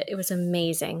loved it. It was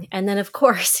amazing. And then of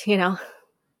course, you know,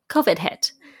 COVID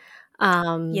hit.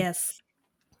 Yes.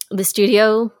 The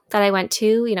studio that I went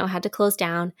to, you know, had to close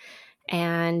down,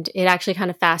 and it actually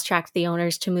kind of fast tracked the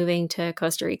owners to moving to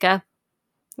Costa Rica.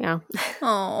 You know,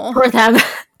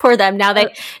 poor them.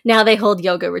 Now they hold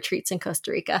yoga retreats in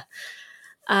Costa Rica.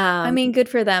 I mean, good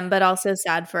for them, but also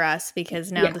sad for us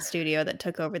because now the studio that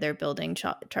took over their building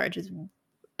charges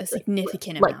a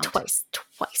significant amount. Like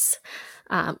twice.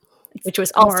 Which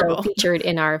was also horrible. Featured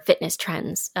in our fitness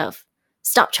trends of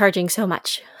stop charging so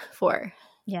much for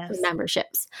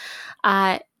memberships.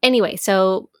 Anyway,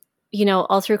 so, you know,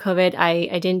 all through COVID,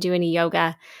 I didn't do any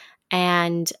yoga.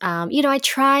 And, you know, I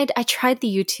tried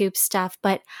the YouTube stuff,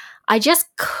 but I just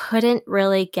couldn't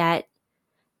really get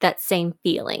that same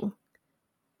feeling.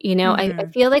 You know, I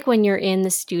feel like when you're in the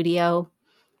studio,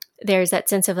 there's that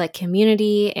sense of like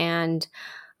community and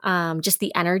just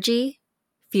the energy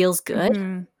feels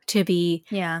good to be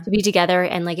together.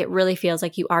 And like, it really feels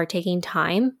like you are taking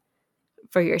time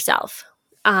for yourself.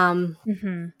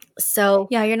 So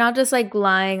yeah, you're not just like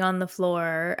lying on the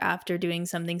floor after doing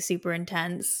something super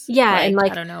intense. Yeah. Like, and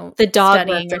like, I don't know, the dog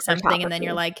studying or something. And then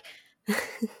you're like,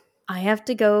 I have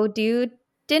to go do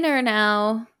dinner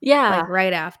now. Yeah. Like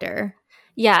right after.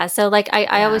 Yeah. So like,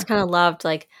 I always kind of loved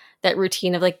like that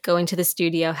routine of like going to the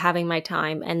studio, having my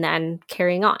time, and then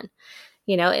carrying on,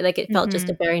 you know, like it felt just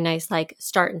a very nice, like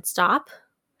start and stop.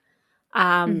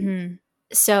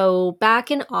 So back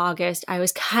in August, I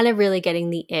was kind of really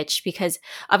getting the itch because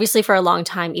obviously for a long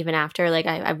time, even after, like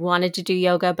I wanted to do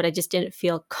yoga, but I just didn't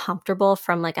feel comfortable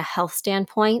from like a health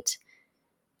standpoint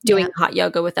doing hot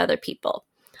yoga with other people.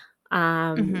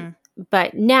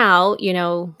 But now, you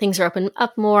know, things are open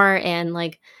up more and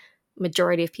like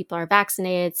majority of people are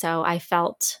vaccinated. So I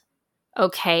felt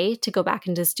okay to go back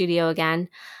into the studio again.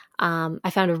 I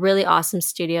found a really awesome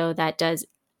studio that does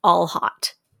all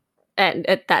hot. And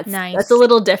that's nice. That's a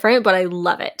little different, but I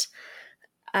love it.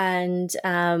 And,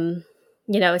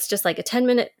 you know, it's just like a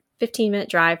 10-minute, 15-minute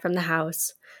drive from the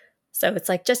house. So it's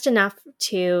like just enough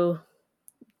to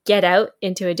get out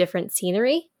into a different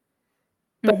scenery,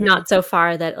 but not so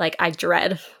far that like I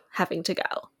dread having to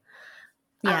go.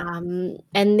 Yeah.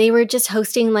 And they were just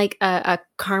hosting like a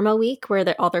Karma week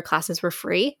where all their classes were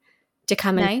free to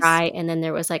come and try. And then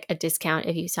there was like a discount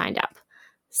if you signed up.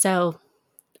 So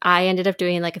I ended up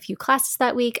doing like a few classes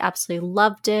that week. Absolutely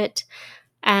loved it.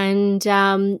 And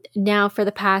now for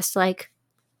the past like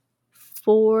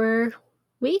 4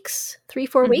 weeks,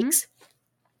 3-4 Mhm. weeks,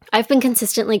 I've been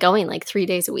consistently going like 3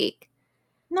 days a week.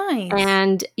 Nice.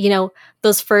 And, you know,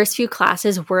 those first few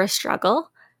classes were a struggle.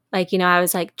 Like, you know, I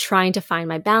was like trying to find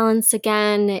my balance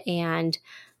again and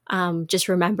just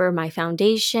remember my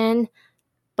foundation.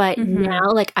 But Mhm.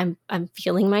 now, like, I'm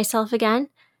feeling myself again.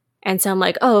 And so I'm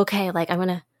like, oh, okay, like I'm going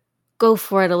to go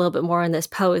for it a little bit more in this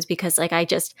pose because like I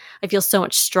feel so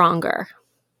much stronger.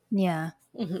 Yeah.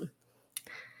 Mm-hmm.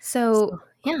 So, So,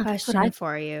 yeah, that's what question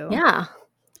for you. yeah.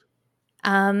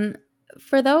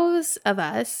 For those of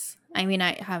us, I mean,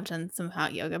 I have done some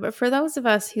hot yoga, but for those of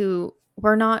us who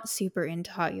were not super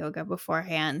into hot yoga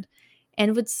beforehand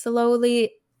and would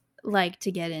slowly like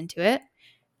to get into it,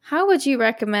 how would you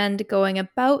recommend going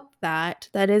about that?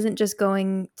 That isn't just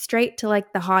going straight to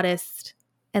like the hottest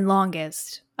and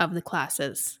longest of the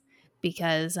classes.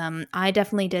 Because I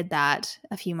definitely did that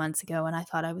a few months ago and I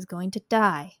thought I was going to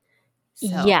die.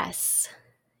 So, Yes.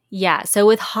 Yeah. So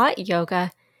with hot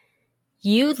yoga,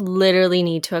 you literally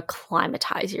need to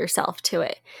acclimatize yourself to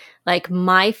it. Like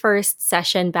my first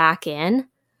session back in,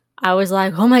 I was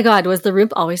like, oh my God, was the room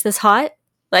always this hot?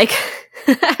 Like,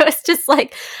 I was just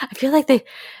like, I feel like they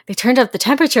turned up the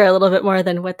temperature a little bit more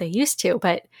than what they used to,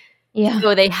 but yeah.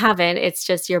 no, they haven't. It's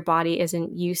just your body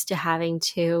isn't used to having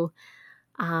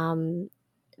um,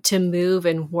 to move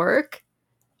and work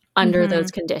under Mm-hmm.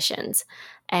 those conditions.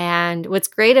 And what's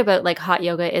great about like hot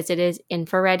yoga is it is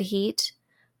infrared heat.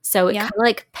 So it Yeah. kind of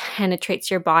like penetrates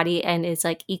your body and is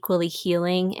like equally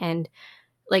healing and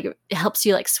like it helps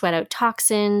you like sweat out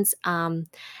toxins. And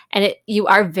you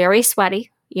are very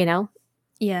sweaty, you know.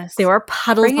 Yes. There are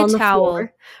puddles Bring a on the towel.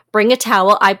 floor. Bring a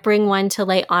towel. I bring one to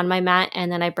lay on my mat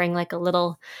and then I bring like a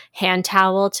little hand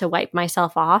towel to wipe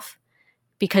myself off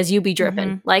because you be dripping.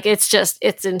 Mm-hmm. Like it's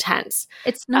intense.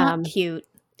 It's not Um, cute.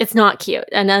 it's not cute.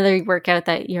 Another workout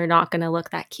that you're not going to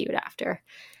look that cute after.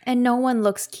 And no one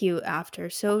looks cute after,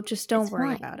 so just don't It's worry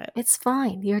fine. about it. It's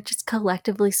fine. You're just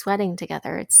collectively sweating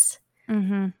together. It's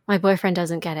Mm-hmm. my boyfriend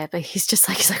doesn't get it, but he's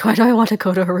like, why do I want to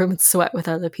go to a room and sweat with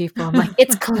other people? I'm like,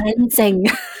 it's cleansing.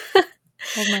 Oh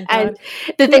my And god.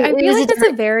 the See, thing I it feel was like a that's a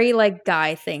different, very like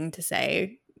guy thing to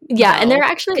say, yeah. And though.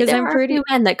 Because there I'm are a few pretty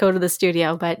men that go to the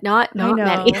studio, but not I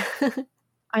many. know.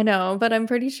 I know, but I'm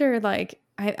pretty sure like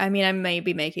I mean I may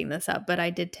be making this up, but I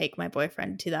did take my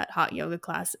boyfriend to that hot yoga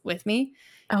class with me.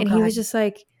 Oh And he was God, just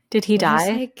like, did he what is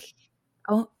die? like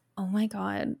oh my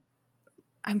god.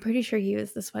 I'm pretty sure he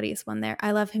was the sweatiest one there.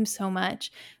 I love him so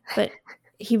much, but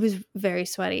he was very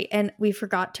sweaty and we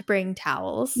forgot to bring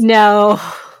towels. No.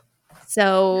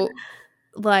 So,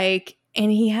 like,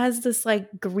 and he has this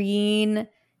like green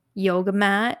yoga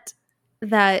mat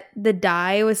that the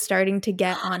dye was starting to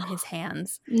get on his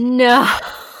hands. No.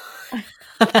 I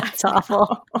That's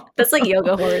awful. That's like know.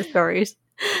 yoga horror stories.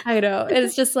 I know.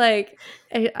 It's just like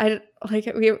I like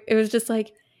it was just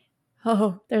like,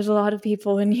 oh, there's a lot of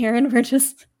people in here and we're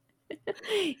just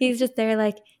he's just there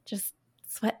like just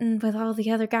sweating with all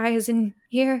the other guys in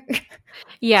here.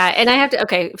 Yeah, and I have to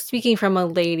okay, speaking from a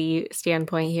lady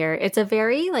standpoint here, it's a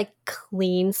very like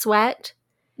clean sweat.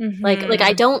 Like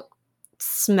I Mhm. don't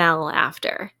smell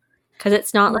after because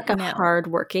it's not like a No. hard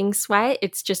working sweat.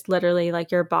 It's just literally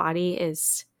like your body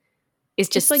is It's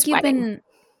just like you've sweating. been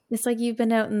it's like you've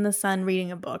been out in the sun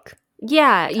reading a book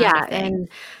Yeah, kind yeah, of thing.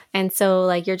 and so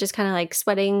like you're just kind of like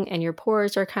sweating and your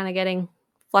pores are kind of getting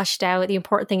flushed out. The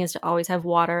important thing is to always have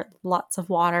water, lots of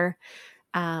water.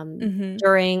 Mhm.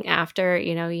 During, after,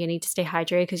 you know, you need to stay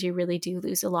hydrated because you really do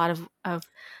lose a lot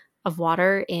of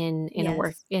water in a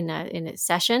work Yes. in a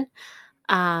session.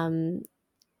 Um,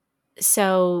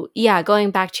 so yeah,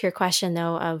 going back to your question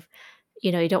though of,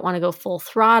 you know, you don't want to go full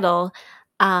throttle.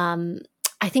 Um,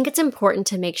 I think it's important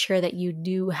to make sure that you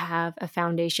do have a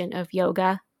foundation of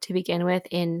yoga to begin with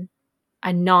in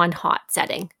a non-hot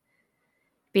setting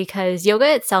because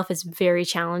yoga itself is very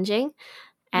challenging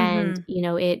and Mhm. you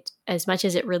know it as much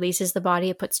as it releases the body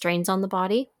it puts strains on the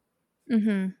body.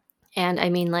 Mhm. And I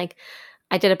mean, like,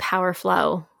 I did a power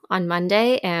flow on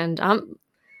Monday, and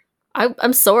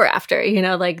I'm sore after. You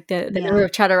know, like the number Yeah.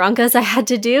 of chaturangas I had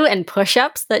to do and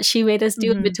push-ups that she made us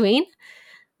do in Mhm. between.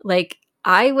 Like,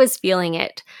 I was feeling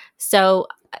it. So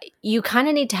you kind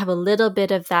of need to have a little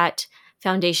bit of that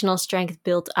foundational strength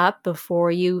built up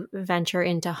before you venture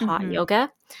into hot Mhm.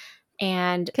 yoga.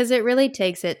 And 'Cause it really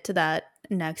takes it to that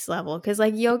next level. Because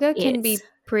like yoga can it's be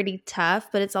pretty tough,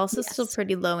 but it's also still yes,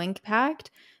 pretty low impact.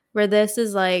 Where this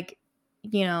is like,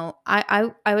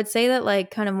 I would say that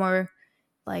like kind of more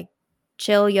like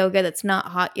chill yoga that's not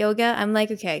hot yoga. I'm like,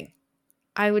 okay,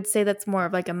 I would say that's more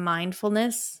of like a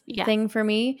mindfulness yeah. thing for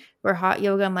me. Where hot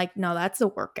yoga, I'm like, no, that's a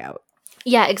workout.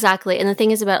 Yeah, exactly. And the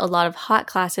thing is about a lot of hot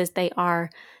classes, they are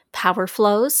power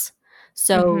flows.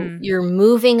 So Mhm. you're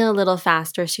moving a little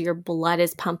faster, so your blood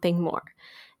is pumping more.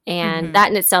 And Mhm. that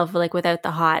in itself, like without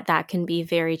the hot, that can be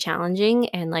very challenging.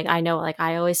 And like I know, like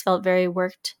I always felt very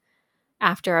worked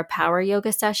after a power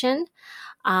yoga session.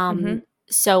 Mhm.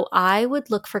 So I would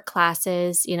look for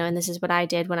classes, and this is what I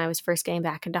did when I was first getting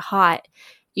back into hot,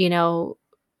 you know,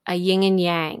 a yin and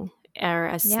yang, or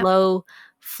a Yep. slow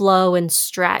flow and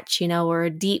stretch, or a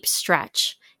deep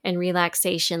stretch and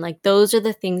relaxation. Like those are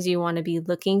the things you want to be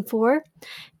looking for,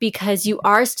 because you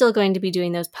are still going to be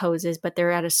doing those poses, but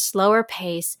they're at a slower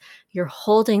pace. You're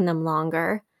holding them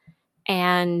longer.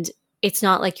 And it's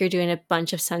not like you're doing a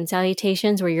bunch of sun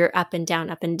salutations where you're up and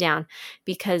down,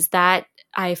 because that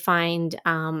I find,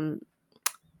 when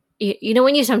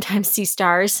you sometimes see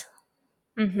stars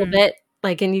a little Mhm. bit,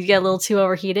 like, and you get a little too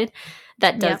overheated,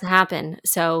 that does Yep. happen.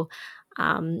 So,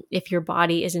 if your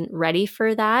body isn't ready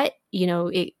for that,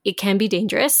 it can be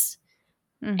dangerous,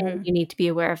 and Mhm. you need to be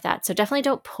aware of that. So definitely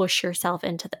don't push yourself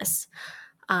into this.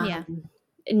 Yeah. Um,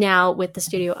 Now with the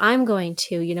studio I'm going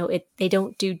to, they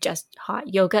don't do just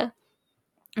hot yoga.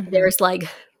 Mhm. There's like,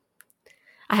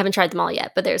 I haven't tried them all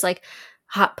yet, but there's like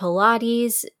hot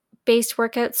Pilates based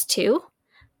workouts too.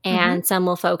 Mhm. And some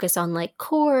will focus on like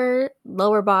core,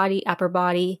 lower body, upper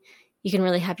body. You can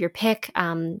really have your pick.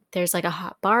 There's like a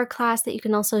hot bar class that you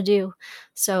can also do.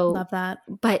 So, Love that.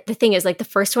 but the thing is, like the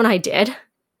first one I did,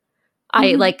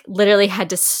 I like literally had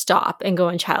to stop and go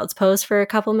in child's pose for a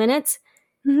couple minutes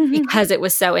because it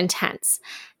was so intense.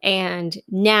 And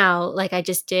now, like I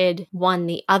just did one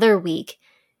the other week.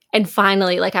 And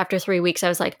finally, like after 3 weeks, I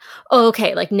was like, oh,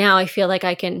 okay, like now I feel like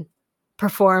I can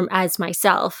perform as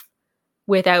myself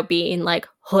without being like,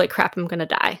 holy crap, I'm going to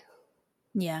die.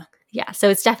 Yeah. Yeah. So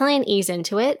it's definitely an ease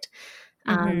into it.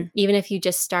 Mhm. Even if you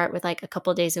just start with like a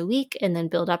couple days a week and then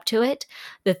build up to it.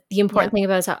 The important Yep. thing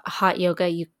about hot yoga,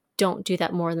 you don't do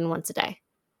that more than once a day.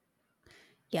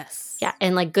 Yeah. Yes.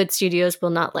 And like good studios will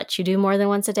not let you do more than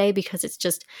once a day, because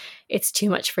it's too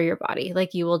much for your body.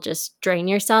 Like you will just drain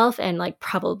yourself and like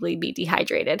probably be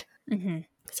dehydrated. Mhm.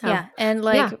 So, Yeah, and yeah.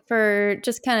 like for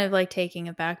just kind of like taking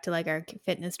it back to like our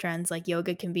fitness trends, like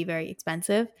yoga can be very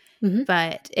expensive. Hmm.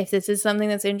 But if this is something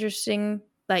that's interesting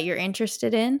that you're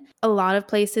interested in, a lot of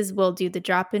places will do the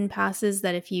drop-in passes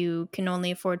that if you can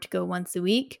only afford to go once a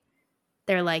week,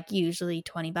 they're like usually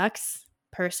 $20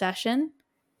 per session.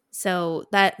 So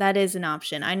that is an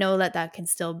option. I know that can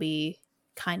still be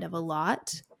kind of a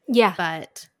lot, Yeah.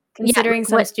 but Yeah. considering Like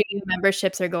some what? studio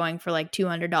memberships are going for like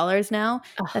 $200 now,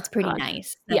 Oh, that's pretty God.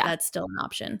 nice that Yeah. that's still an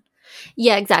option.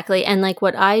 Yeah, exactly. And like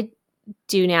what I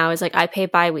do now is like I pay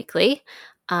biweekly.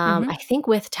 I Mhm. think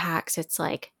with tax, it's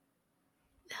like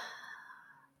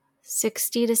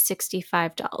 $60 to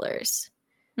 $65,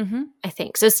 Mhm. I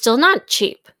think. So it's still not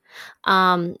cheap.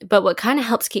 But what kind of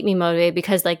helps keep me motivated,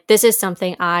 because like this is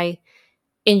something I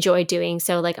enjoy doing.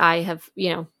 So like I have,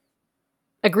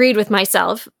 agreed with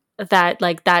myself that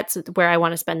like that's where I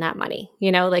want to spend that money.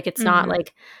 Like it's not Mhm.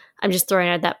 like I'm just throwing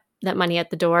out that money at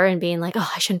the door and being like,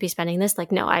 oh, I shouldn't be spending this.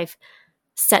 Like, no, I've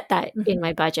set that in Mhm.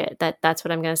 my budget, that's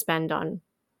what I'm going to spend on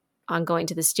going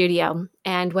to the studio.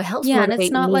 And what helps Yeah, and it's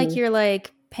motivate not like me. you're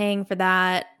like paying for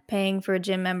that, paying for a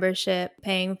gym membership,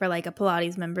 paying for like a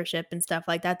Pilates membership and stuff.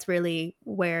 Like that's really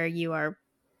where you are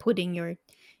putting your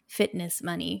fitness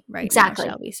money right now, Exactly.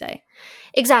 shall we say.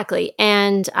 Exactly.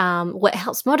 And what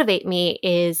helps motivate me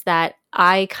is that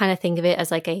I kind of think of it as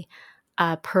like a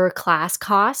per class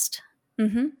cost,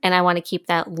 Mhm. and I want to keep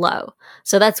that low.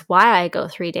 So that's why I go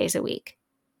 3 days a week.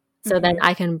 So then Mhm.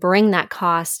 I can bring that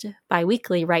cost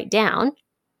biweekly right down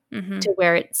to Mhm.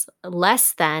 where it's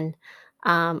less than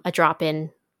a drop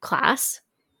in class.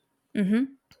 Mhm.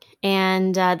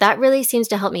 And that really seems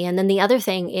to help me. And then the other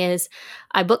thing is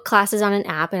I book classes on an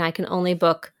app, and I can only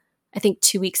book, I think,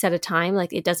 2 weeks at a time.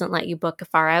 Like it doesn't let you book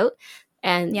far out.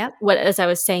 And Yep. as I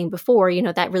was saying before,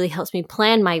 that really helps me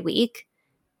plan my week,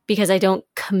 because I don't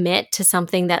commit to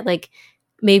something that like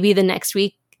maybe the next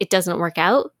week it doesn't work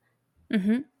out.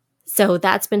 Mhm. So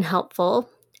that's been helpful.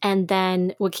 And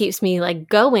then what keeps me like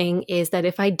going is that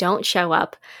if I don't show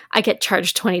up, I get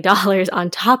charged $20 on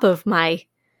top of my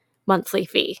monthly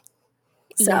fee.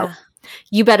 So Yeah.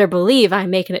 you better believe I'm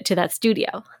making it to that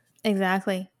studio.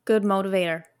 Exactly. Good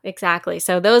motivator. Exactly.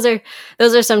 So those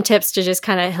are some tips to just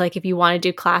kind of like, if you want to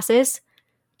do classes,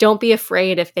 don't be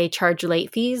afraid if they charge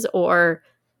late fees or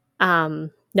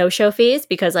no show fees,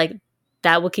 because like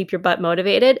that will keep your butt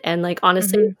motivated. And like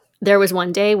honestly, Mhm. there was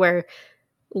one day where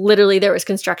literally there was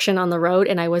construction on the road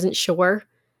and I wasn't sure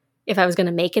if I was going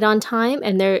to make it on time.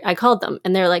 And I called them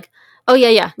and they're like, oh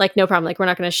yeah, like no problem. Like we're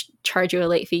not going to charge you a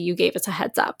late fee. You gave us a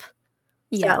heads up.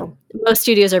 Yeah. So most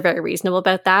studios are very reasonable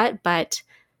about that, but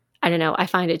I don't know, I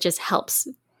find it just helps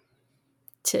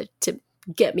to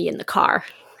get me in the car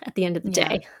at the end of the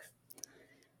day.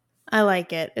 I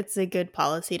like it. It's a good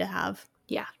policy to have.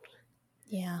 Yeah.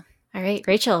 Yeah. All right,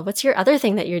 Rachel, what's your other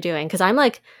thing that you're doing? Because I'm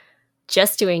like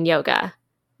just doing yoga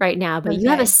right now, but you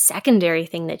have a secondary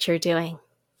thing that you're doing.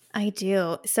 I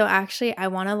do. So actually, I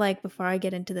want to like, before I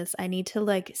get into this, I need to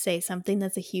like say something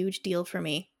that's a huge deal for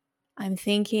me. I'm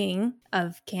thinking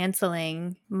of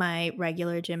canceling my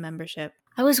regular gym membership.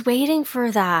 I was waiting for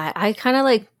that. I kind of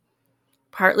like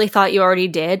partly thought you already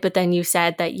did, but then you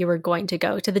said that you were going to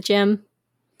go to the gym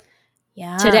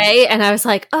today. And I was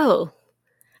like, oh,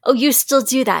 you still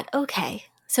do that. Okay.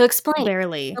 So explain.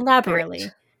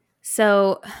 Elaborate.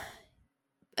 So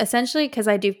essentially, because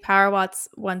I do power watts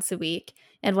once a week,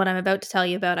 and what I'm about to tell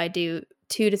you about, I do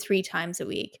 2 to 3 times a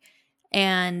week.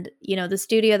 And, you know, the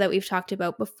studio that we've talked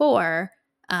about before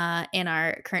in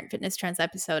our Current Fitness Trends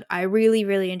episode, I really,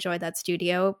 really enjoyed that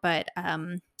studio. But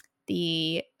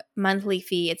the monthly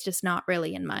fee, it's just not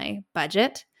really in my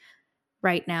budget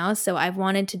right now. So I've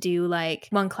wanted to do like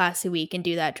 1 class a week and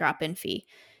do that drop-in fee.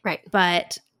 Right.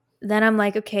 But then I'm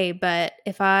like, okay, but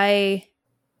if I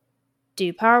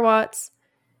do power watts,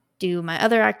 do my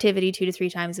other activity 2 to 3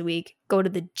 times a week, go to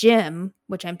the gym,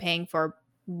 which I'm paying for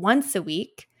once a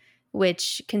week,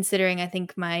 which considering I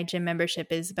think my gym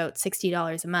membership is about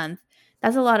 $60 a month,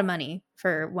 that's a lot of money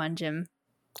for one gym.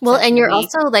 Well, and you're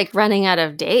also like running out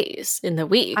of days in the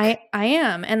week. I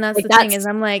am. And that's like, the thing is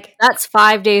I'm like, that's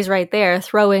 5 days right there.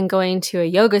 Throw in going to a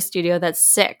yoga studio, that's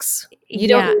 6. You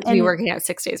don't need to be working out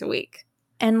 6 days a week.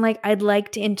 And like, I'd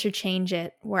like to interchange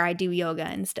it where I do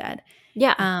yoga instead.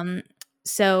 Yeah.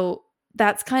 So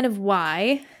that's kind of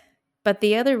why. But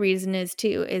the other reason is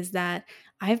that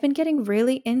I've been getting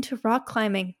really into rock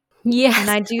climbing. Yes. And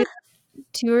I do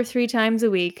 2 or 3 times a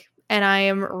week. And I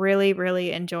am really,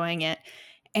 really enjoying it.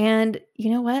 And you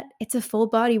know what? It's a full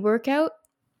body workout.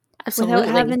 Absolutely.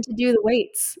 Without having to do the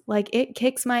weights. Like it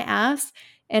kicks my ass.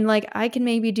 And like I can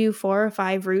maybe do 4 or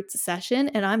 5 routes a session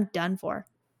and I'm done for.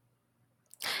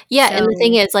 Yeah. So, and the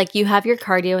thing is, like, you have your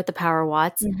cardio with the power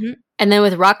watts. Mm-hmm. And then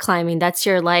with rock climbing, that's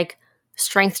your like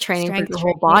strength training for your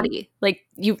whole body. Like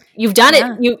you've done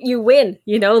it. You win,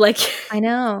 you know, like I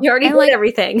know. You already did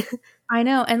everything. I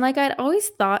know. And like I'd always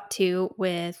thought too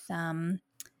with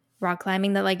rock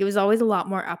climbing that like it was always a lot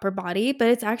more upper body, but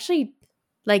it's actually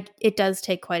like it does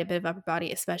take quite a bit of upper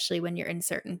body, especially when you're in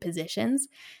certain positions.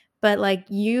 But like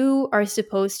you are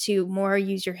supposed to more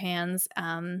use your hands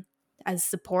as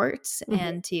supports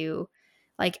and to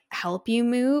like help you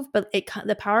move, but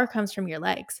the power comes from your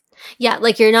legs. Yeah,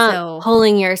 like you're not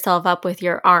pulling yourself up with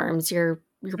your arms, you're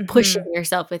pushing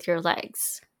yourself with your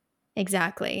legs.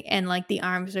 Exactly. And like the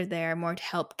arms are there more to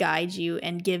help guide you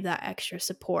and give that extra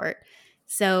support.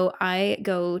 So I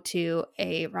go to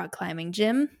a rock climbing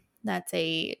gym that's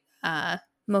a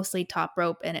mostly top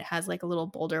rope, and it has like a little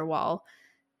boulder wall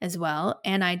as well.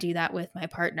 And I do that with my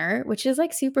partner, which is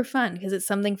like super fun because it's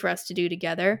something for us to do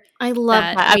together. I love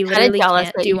that. I'm kind of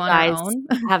jealous that you guys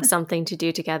have something to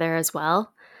do together as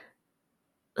well.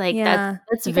 Like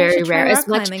that's very rare. Rock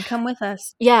climbing, come with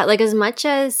us. Yeah, like as much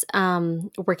as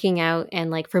working out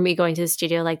and like for me going to the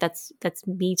studio, like that's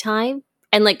me time.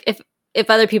 And like if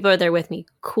other people are there with me,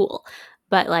 cool.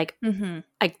 But like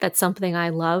that's something I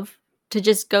love to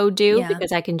just go do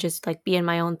because I can just like be in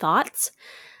my own thoughts.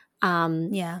 On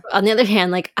the other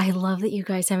hand, like I love that you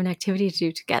guys have an activity to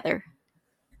do together.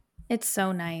 It's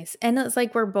so nice. And it's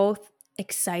like we're both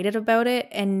excited about it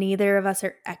and neither of us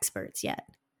are experts yet.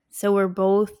 So we're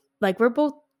both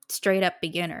straight up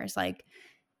beginners. Like,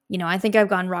 you know, I think I've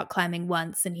gone rock climbing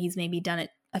once and he's maybe done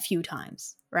it a few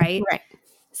times, right? Right.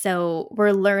 So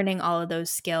we're learning all of those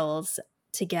skills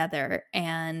together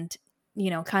and, you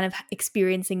know, kind of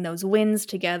experiencing those wins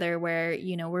together where,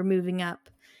 you know, we're moving up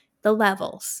the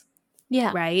levels.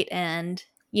 Yeah. Right. And,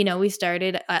 you know, we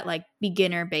started at like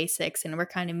beginner basics and we're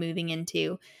kind of moving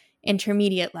into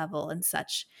intermediate level and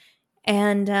such.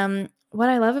 And what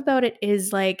I love about it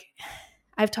is like,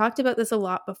 I've talked about this a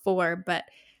lot before, but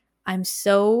I'm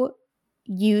so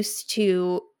used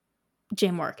to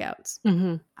gym workouts.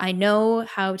 I know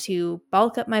how to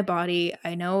bulk up my body.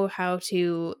 I know how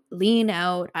to lean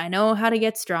out. I know how to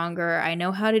get stronger. I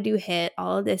know how to do HIIT,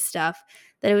 all of this stuff,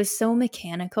 that it was so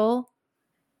mechanical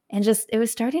and just, it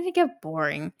was starting to get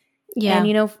boring. Yeah. And,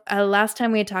 you know, last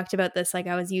time we had talked about this, like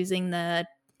I was using the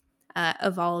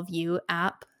Evolve You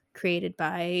app created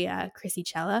by Chrissy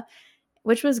Cella,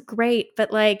 which was great.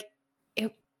 But like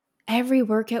every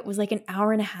workout was like an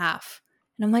hour and a half.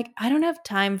 And I'm like, I don't have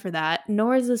time for that,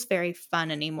 nor is this very fun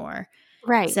anymore.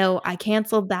 Right. So I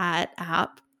canceled that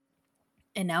app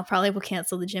and now probably will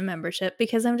cancel the gym membership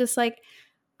because I'm just like,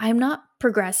 I'm not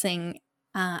progressing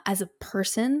as a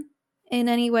person in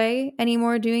any way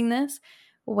anymore doing this,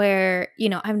 where,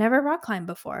 I've never rock climbed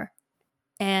before.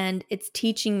 And it's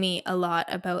teaching me a lot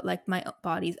about like my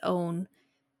body's own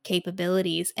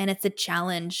capabilities. And it's a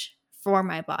challenge for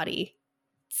my body,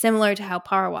 similar to how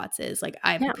Power Watts is. Like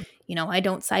Yeah. I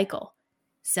don't cycle.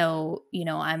 So,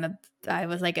 I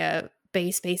was like a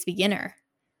base beginner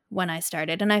when I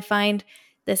started. And I find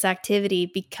this activity,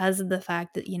 because of the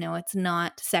fact that, it's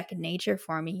not second nature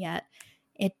for me yet,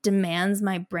 it demands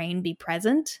my brain be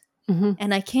present. Mm-hmm.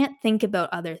 And I can't think about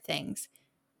other things.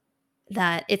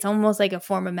 That it's almost like a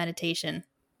form of meditation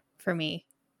for me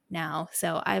now.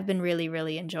 So I've been really,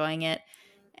 really enjoying it.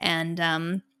 And,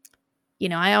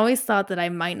 I always thought that I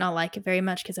might not like it very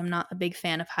much because I'm not a big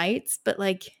fan of heights. But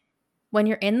like when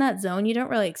you're in that zone, you don't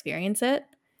really experience it.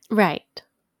 Right.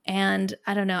 And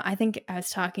I don't know. I think I was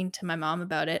talking to my mom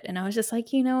about it, and I was just like,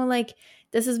 like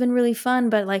this has been really fun,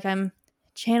 but like I'm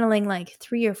channeling like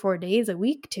 3 or 4 days a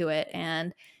week to it.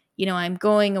 And, I'm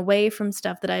going away from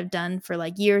stuff that I've done for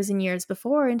like years and years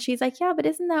before. And she's like, yeah, but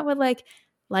isn't that what like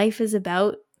life is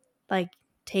about? Like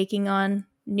taking on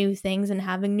new things and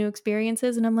having new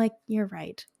experiences. And I'm like, you're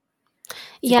right.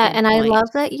 Yeah. And I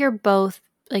love that you're both,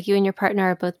 like you and your partner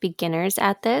are both beginners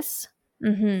at this.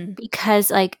 Mm-hmm. Because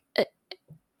like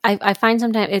I find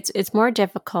sometimes it's more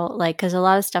difficult, like, because a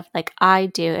lot of stuff like I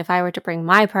do, if I were to bring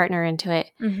my partner into it,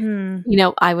 Mm-hmm.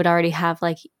 I would already have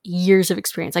like years of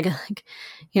experience. Like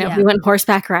if we went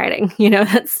horseback riding,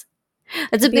 that's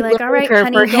a big like, all right, curve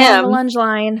honey, for go on him. the lunge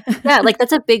line. Yeah, like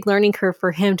that's a big learning curve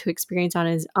for him to experience on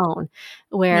his own.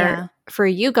 Where for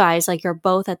you guys, like you're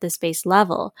both at this base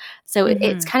level, so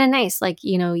it's kind of nice. Like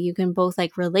you can both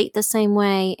like relate the same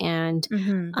way, and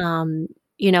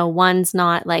one's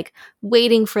not like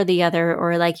waiting for the other,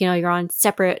 or like you're on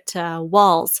separate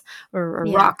walls or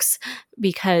rocks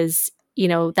because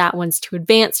that one's too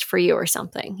advanced for you or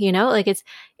something. Like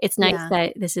it's nice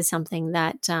that this is something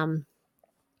that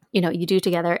you do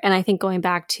together. And I think going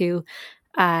back to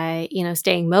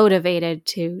staying motivated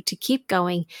to keep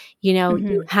going,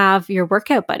 you have your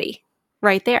workout buddy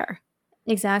right there.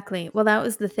 Exactly. Well, that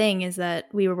was the thing, is that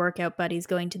we were workout buddies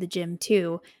going to the gym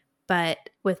too. But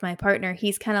with my partner,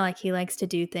 he's kind of like, he likes to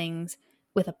do things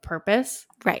with a purpose.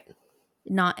 Right.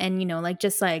 Like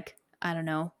just like, I don't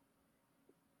know,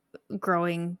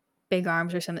 growing big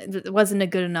arms or something. It wasn't a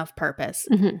good enough purpose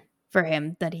for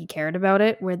him that he cared about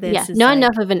it. Where this is not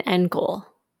enough of an end goal.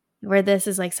 Where this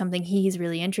is like something he's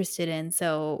really interested in.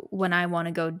 So when I want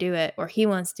to go do it, or he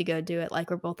wants to go do it, like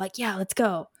we're both like, yeah, let's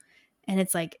go. And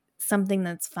it's like something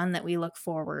that's fun that we look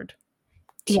forward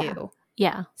to.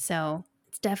 Yeah. So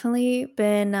it's definitely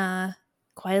been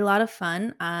quite a lot of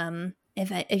fun.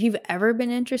 If you've ever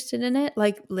been interested in it,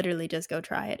 like literally just go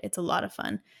try it. It's a lot of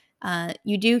fun.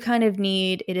 You do kind of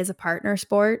need, it is a partner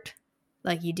sport.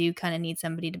 Like you do kind of need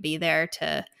somebody to be there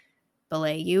to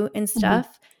belay you and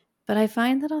stuff. But I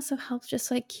find that also helps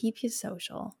just like keep you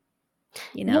social,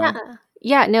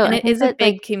 Yeah, no. And it is a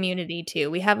big community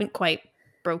too. We haven't quite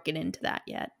broken into that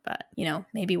yet, but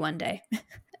maybe one day.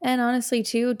 And honestly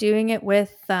too, doing it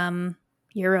with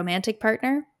your romantic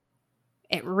partner,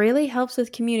 it really helps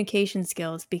with communication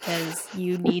skills, because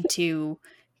you need to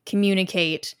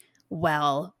communicate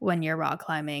well when you're rock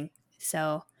climbing.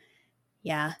 So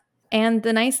yeah. And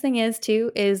the nice thing is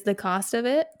too, is the cost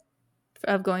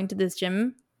of going to this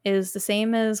gym is the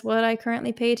same as what I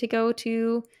currently pay to go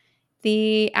to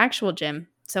the actual gym.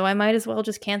 So I might as well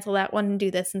just cancel that one and do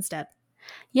this instead.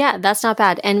 Yeah, that's not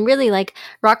bad. And really, like,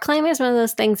 rock climbing is one of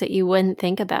those things that you wouldn't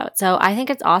think about. So I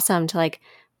think it's awesome to like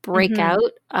break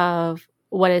out of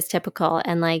what is typical.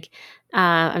 And like,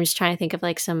 I'm just trying to think of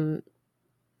like some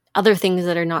other things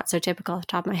that are not so typical off the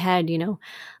top of my head. You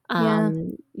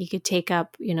could take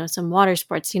up, some water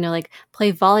sports, like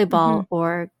play volleyball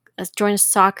or join a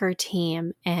soccer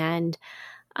team. And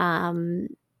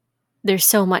there's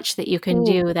so much that you can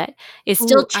do that is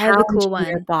still challenging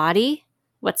your body.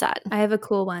 What's that? I have a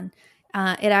cool one.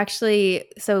 It actually,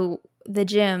 so the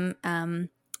gym,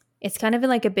 it's kind of in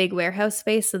like a big warehouse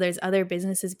space. So there's other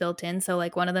businesses built in. So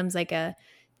like one of them's like a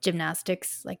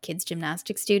gymnastics, like kids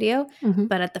gymnastics studio.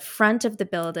 But at the front of the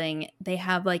building, they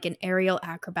have like an aerial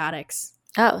acrobatics.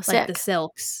 Oh, sick. Like the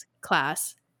Silks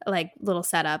class, like little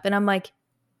setup. And I'm like,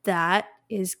 that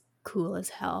is cool as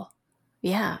hell.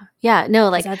 Yeah. Yeah. No,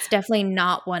 like that's definitely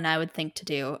not one I would think to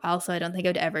do. Also, I don't think I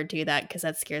would ever do that because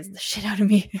that scares the shit out of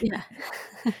me. Yeah.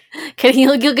 Because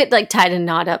you'll get like tied and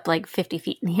knot up like 50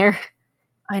 feet in here.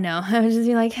 I know. I would just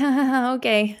be like,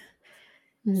 okay.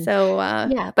 So,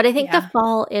 yeah. But I think the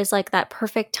fall is like that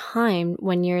perfect time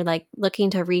when you're like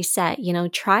looking to reset,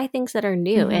 try things that are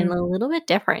new and a little bit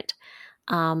different.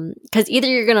 because either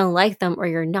you're going to like them or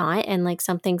you're not. And like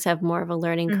some things have more of a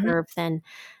learning Mm-hmm. curve than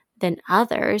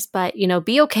others, but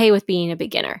be okay with being a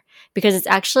beginner, because it's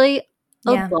actually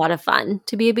a Yeah. lot of fun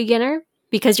to be a beginner,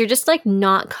 because you're just like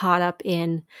not caught up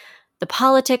in the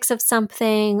politics of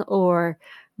something or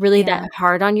really Yeah. that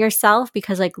hard on yourself,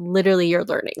 because like literally you're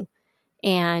learning.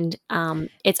 And it's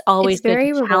It's always good to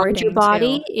very challenge your rewarding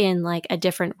body too. in like a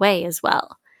different way as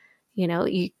well.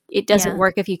 It doesn't Yeah.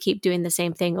 work if you keep doing the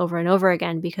same thing over and over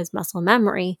again, because muscle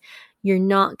memory, you're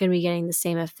not going to be getting the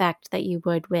same effect that you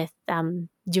would with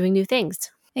doing new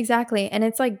things. Exactly. And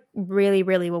it's like really,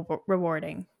 really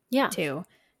rewarding Yeah. too,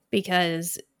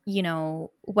 because,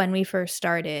 when we first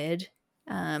started,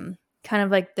 kind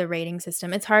of like the rating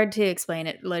system, it's hard to explain.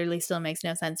 It literally still makes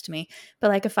no sense to me. But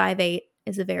like a 5.8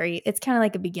 is it's kind of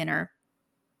like a beginner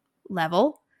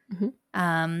level,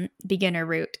 beginner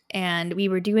route. And we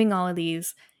were doing all of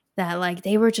these that like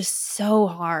they were just so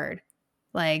hard.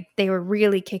 Like they were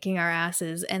really kicking our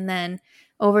asses. And then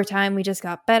over time, we just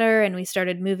got better and we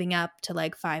started moving up to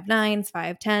like 5.9s,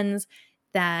 5.10s.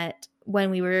 That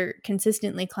when we were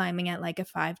consistently climbing at like a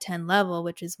 5.10 level,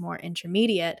 which is more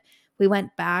intermediate, we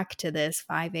went back to this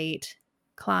 5.8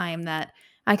 climb that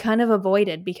I kind of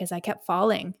avoided because I kept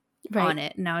falling on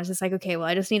it. And I was just like, okay, well,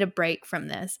 I just need a break from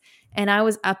this. And I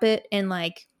was up it in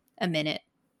like a minute,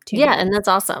 2 Yeah, minutes. and that's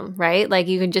awesome, right? Like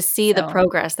you can just see the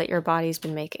progress that your body's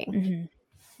been making. Mm-hmm.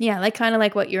 Yeah, like kind of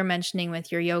like what you're mentioning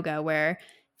with your yoga, where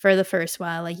for the first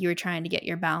while, like you were trying to get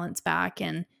your balance back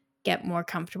and get more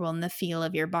comfortable in the feel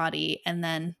of your body. And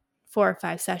then 4 or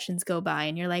 5 sessions go by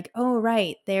and you're like, oh,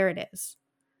 right, there it is.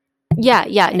 Yeah.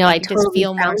 And No, I you just totally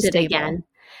feel more found it stable again.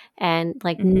 And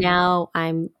like Mm-hmm. now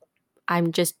I'm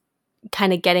just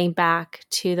kind of getting back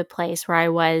to the place where I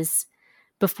was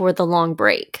before the long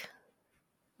break.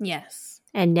 Yes.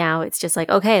 And now it's just like,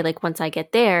 okay, like once I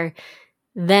get there,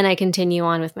 then I continue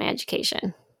on with my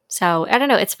education. So I don't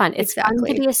know. It's fun. It's fun to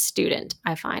Exactly. be a student,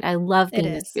 I find. I love It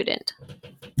being a is. student.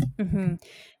 Mm-hmm.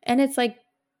 And it's like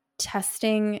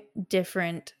testing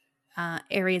different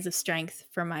areas of strength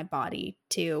for my body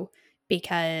too,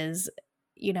 because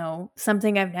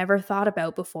something I've never thought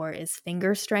about before is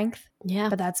finger strength. Yeah.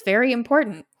 But that's very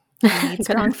important. You need Gotta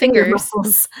strong have finger fingers.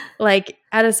 muscles. Like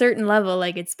at a certain level,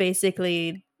 like it's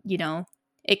basically,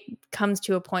 it comes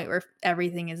to a point where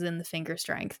everything is in the finger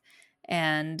strength.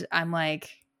 And I'm like,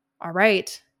 all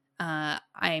right, I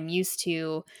am used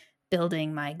to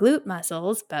building my glute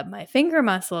muscles, but my finger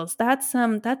muscles, that's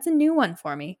a new one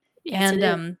for me. Yes, it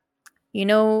And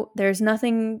is. there's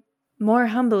nothing more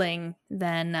humbling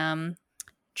than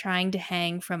trying to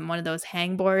hang from one of those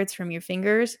hang boards from your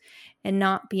fingers and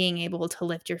not being able to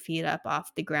lift your feet up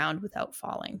off the ground without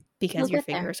falling because You'll your get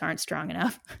there. fingers aren't strong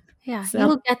enough. Yeah, So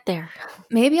you'll get there.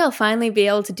 maybe I'll finally be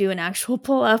able to do an actual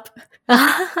pull up.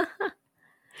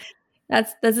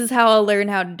 This is how I'll learn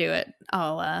how to do it.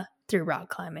 I'll through rock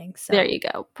climbing. So There you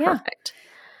go. yeah. Perfect.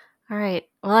 All right.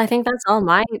 Well, I think that's all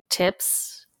my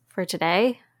tips for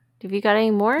today. Have you got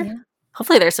any more? Yeah.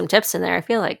 Hopefully there's some tips in there. I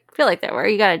feel like there were.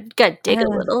 You gotta dig a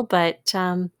little, but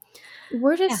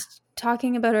we're just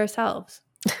talking about ourselves.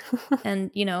 And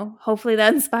hopefully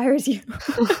that inspires you.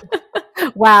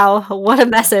 Wow, what a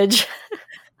message.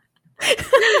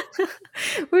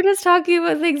 We're just talking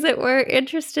about things that we're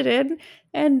interested in,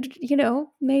 and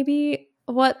maybe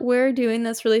what we're doing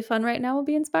that's really fun right now will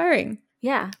be inspiring.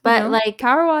 Yeah, but like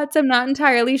Power Watts, I'm not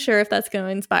entirely sure if that's going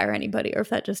to inspire anybody or if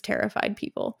that just terrified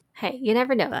people. Hey, you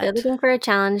never know. If they're looking for a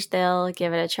challenge, they'll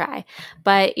give it a try.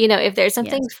 But if there's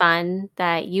something fun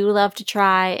that you love to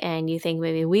try and you think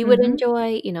maybe we would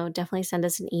enjoy, definitely send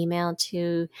us an email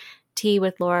to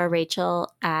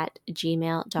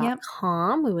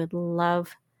teawithlaurarachel@gmail.com. We would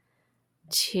love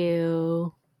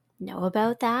to know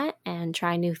about that and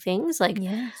try new things. Like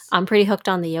I'm pretty hooked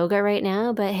on the yoga right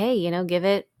now, but hey, give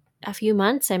it a few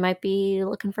months, I might be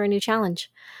looking for a new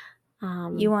challenge.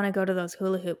 You want to go to those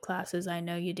hula hoop classes? I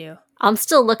know you do. I'm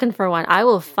still looking for one. I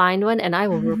will find one and I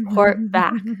will report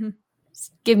back.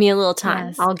 Give me a little time.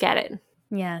 Yes. I'll get it.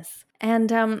 Yes.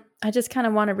 And I just kind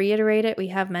of want to reiterate it. We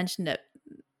have mentioned it.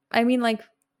 I mean, like,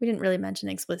 we didn't really mention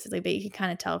it explicitly, but you can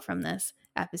kind of tell from this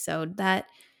episode that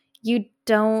you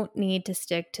don't need to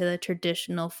stick to the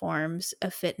traditional forms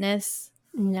of fitness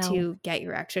to get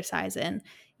your exercise in.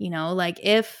 Like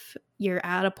if you're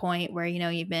at a point where,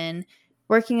 you've been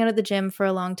working out at the gym for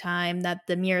a long time, that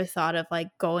the mere thought of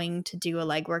like going to do a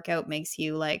leg workout makes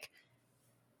you like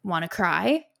want to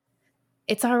cry,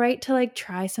 it's all right to like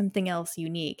try something else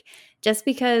unique. Just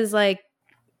because like,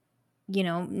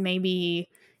 maybe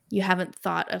you haven't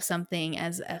thought of something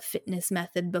as a fitness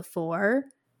method before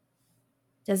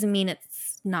doesn't mean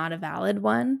it's not a valid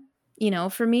one.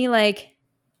 For me, like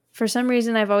for some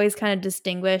reason I've always kind of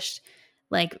distinguished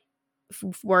like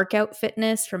workout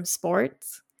fitness from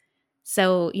sports.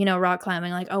 So, rock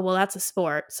climbing, like, oh, well, that's a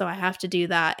sport. So I have to do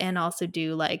that and also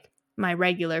do like my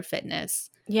regular fitness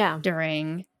Yeah.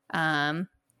 during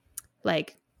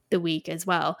like the week as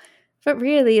well. But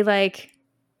really, like,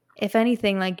 if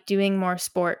anything, like doing more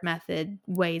sport method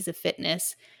ways of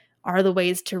fitness are the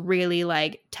ways to really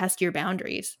like test your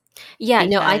boundaries. Yeah,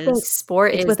 no, I think Because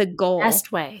sport it's is with a the goal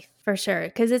best way. for sure.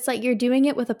 Because it's like you're doing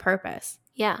it with a purpose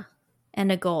Yeah.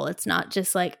 and a goal. It's not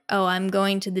just like, oh, I'm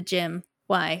going to the gym.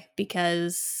 Why?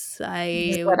 Because This is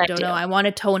I what I don't do. know. I want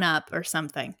to tone up or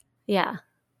something. Yeah.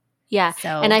 Yeah.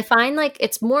 And So, I find like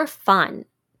it's more fun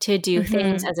to do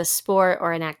things mhm. as a sport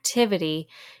or an activity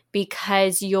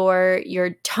because you're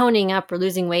toning up or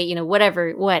losing weight,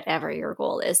 whatever your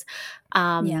goal is.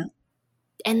 Yeah.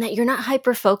 And that you're not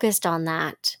hyper focused on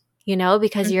that,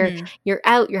 because Mhm. you're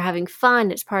out, you're having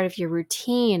fun, it's part of your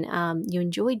routine, you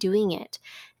enjoy doing it,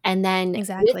 and then with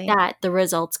Exactly. that the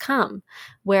results come.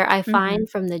 Where I Mhm. find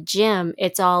from the gym,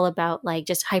 it's all about like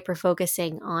just hyper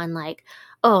focusing on like,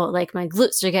 oh, like my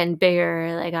glutes are getting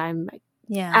bigger, like my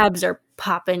Yeah. abs are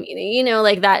popping,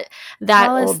 like that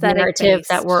All old aesthetic narrative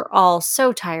that based. we're all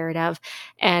so tired of.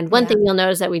 And one Yeah. thing you'll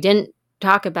notice that we didn't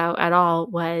talk about at all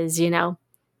was,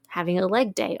 having a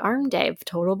leg day, arm day,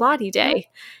 total body Nope. day,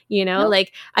 Nope.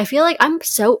 like I feel like I'm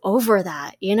so over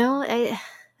that,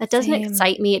 that doesn't Same.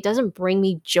 excite me. It doesn't bring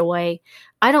me joy.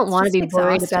 I don't It's want to just be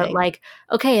worried about exhausting. like,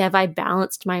 okay, have I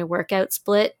balanced my workout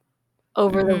split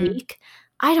over the Mhm. week?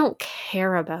 I don't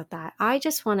care about that. I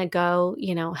just want to go,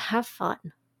 have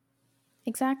fun.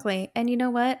 Exactly. And you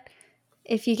know what?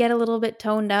 If you get a little bit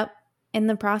toned up in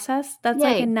the process,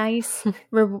 Yay.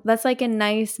 that's like a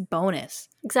nice bonus.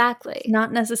 It's Exactly.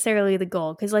 not necessarily the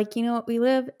goal because like we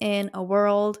live in a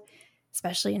world,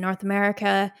 especially in North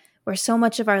America, where so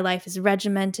much of our life is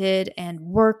regimented and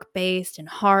work based and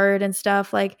hard and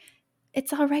stuff. Like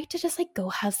it's all right to just like go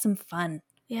have some fun.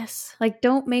 Yes. Like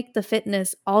don't make the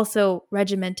fitness also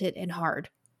regimented and hard.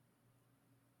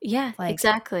 Yeah, Like,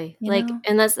 exactly. Like,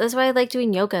 and that's why I like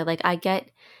doing yoga. Like I get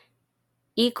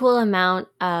equal amount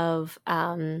of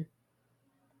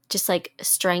just like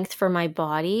strength for my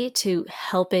body to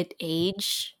help it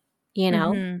age,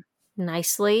 mhm.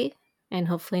 nicely and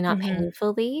hopefully not Mhm.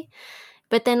 painfully.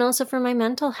 But then also for my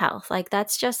mental health. Like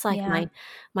that's just like Yeah,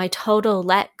 my total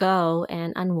let go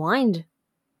and unwind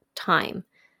time.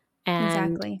 And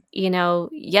exactly.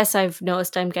 yes, I've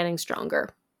noticed I'm getting stronger.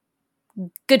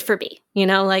 Good for me,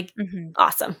 like Mhm.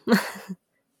 awesome.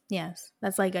 Yes.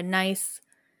 That's like a nice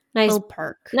Nice little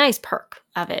perk. nice perk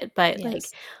of it, but like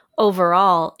Yes.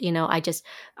 overall,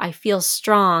 I feel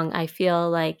strong. I feel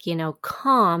like,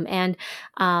 calm. And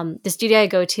the studio I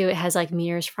go to, it has like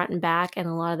mirrors front and back, and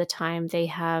a lot of the time they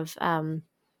have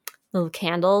little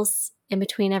candles in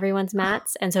between everyone's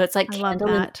mats. And so I love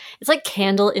that. it's like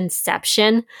candle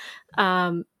inception.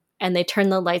 Um and they turn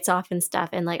the lights off and stuff.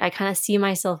 And like I kind of see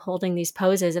myself holding these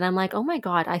poses and I'm like, oh my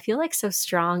God, I feel like so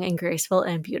strong and graceful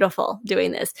and beautiful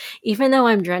doing this. Even though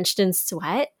I'm drenched in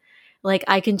sweat, like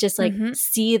I can just like Mhm.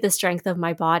 see the strength of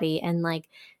my body and like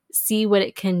see what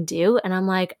it can do. And I'm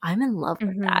like, I'm in love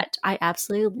with Mhm. that. I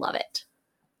absolutely love it.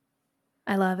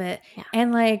 I love it. Yeah.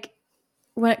 And like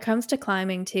when it comes to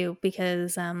climbing too,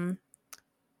 because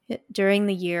during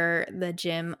the year the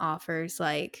gym offers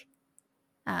like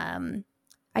um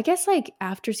I guess like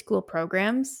after school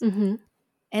programs Mm-hmm.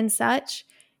 and such.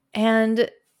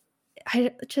 And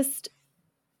I just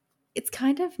it's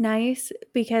kind of nice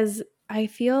because I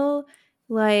feel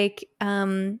like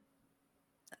I'm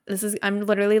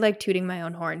literally like tooting my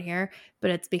own horn here,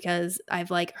 but it's because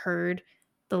I've like heard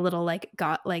the little like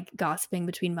got like gossiping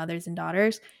between mothers and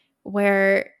daughters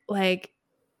where like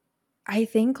I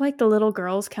think like the little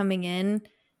girls coming in,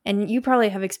 and you probably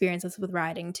have experienced this with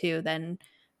riding too, then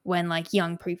when like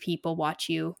young people watch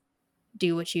you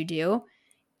do what you do.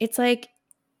 It's like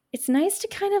it's nice to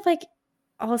kind of like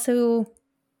also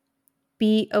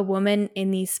be a woman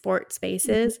in these sport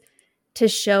spaces to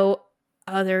show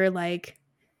other like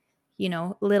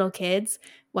little kids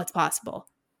what's possible,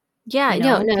 Yeah,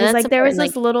 no, because that's like there was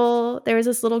important. this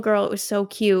Like, little girl, it was so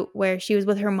cute, where she was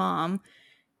with her mom,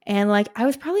 and like I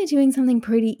was probably doing something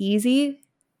pretty easy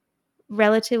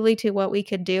relatively to what we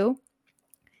could do,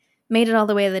 made it all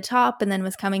the way to the top and then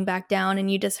was coming back down, and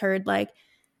you just heard like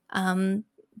um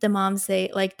the mom say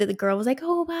like the girl was like,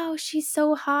 oh wow, she's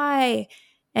so high,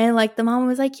 and like the mom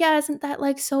was like, yeah, isn't that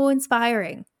like so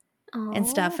inspiring? and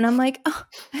stuff. Oh, And I'm like, oh,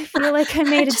 I feel like I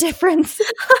made a difference.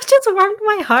 it just warmed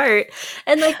my heart.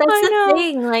 And like that's I the know.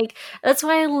 thing. Like that's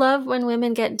why I love when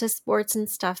women get into sports and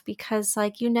stuff, because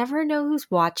like you never know who's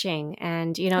watching.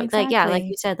 And you know, like yeah, like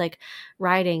you Exactly. said, like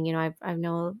riding, you know, I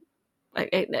know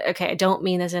okay, I don't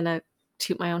mean this in a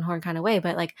toot my own horn kind of way,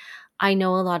 but like I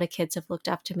know a lot of kids have looked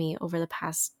up to me over the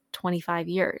past 25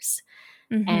 years.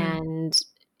 Mm-hmm. And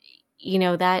you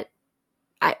know that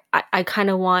I kind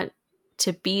of want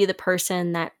to be the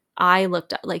person that I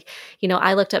looked up, like, you know,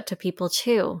 I looked up to people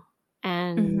too.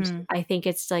 And Mm-hmm. I think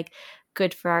it's like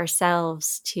good for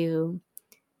ourselves to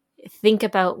think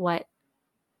about what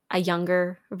a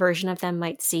younger version of them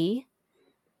might see.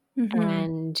 Mm-hmm.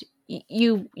 And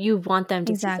you want them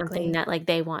to see something Exactly. that like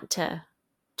they want to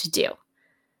do,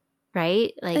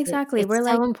 right? Like Exactly. it's We're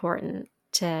so like, important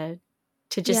to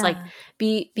just like yeah,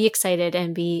 be excited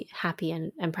and be happy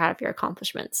and proud of your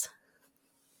accomplishments.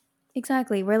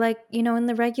 exactly. We're like, in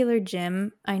the regular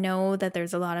gym, I know that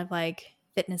there's a lot of like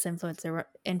fitness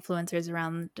influencers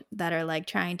around that are like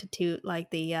trying to toot like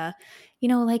the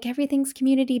like everything's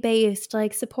community based,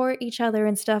 like support each other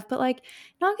and stuff. But like,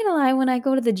 not gonna lie, when I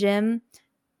go to the gym,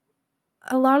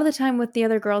 a lot of the time with the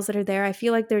other girls that are there, I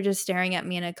feel like they're just staring at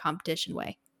me in a competition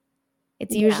way.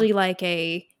 It's Yeah. usually like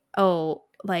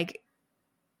like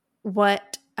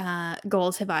what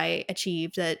goals have I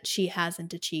achieved that she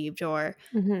hasn't achieved, or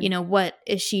Hmm. what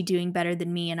is she doing better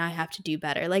than me and I have to do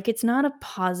better. Like, it's not a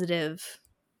positive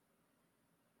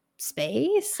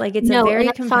space. Like, it's a No, and very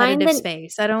I find competitive that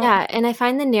space. I don't. yeah, and I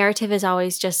find the narrative is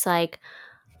always just like,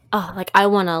 "Oh, like, I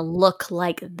wanna look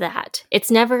like that."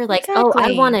 It's never like, "Oh, I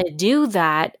Exactly. wanna do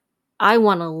that. I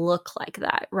wanna look like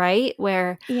that," right?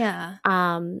 Where, Yeah.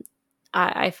 um,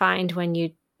 I find when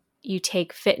you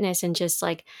take fitness and just,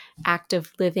 like,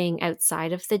 active living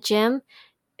outside of the gym,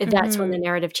 that's when the Mm-hmm.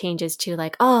 narrative changes to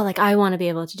like, "Oh, like, I wanna be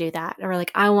able to do that," or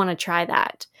like, "I wanna try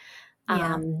that."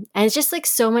 Yeah. And it's just, like,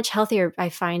 so much healthier, I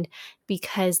find,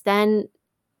 because then,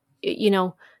 you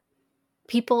know,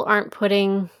 people aren't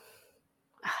putting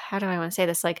how do I want to say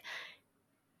this? Like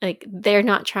they're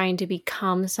not trying to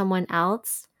become someone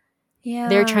else.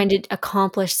 They're Yeah. trying to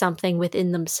accomplish something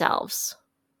within themselves.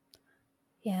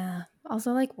 Yeah.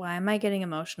 Also, like, why am I getting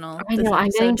emotional? I This know I'm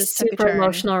episode getting just took a super turn.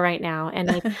 emotional right now, and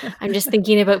like I'm just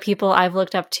thinking about people I've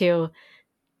looked up to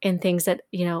and things that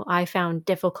I found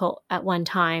difficult at one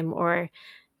time, or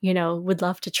would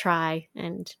love to try,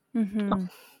 and oh, Mm-hmm.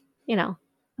 you know.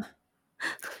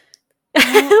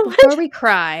 Well, before we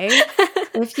cry,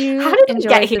 if How you did we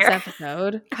get enjoyed this here?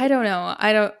 episode, I don't know.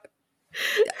 I don't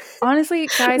honestly,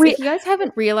 guys, We if you guys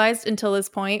haven't realized until this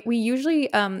point, we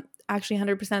usually actually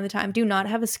 100% of the time do not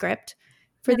have a script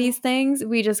for no. these things.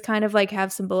 We just kind of like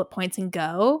have some bullet points and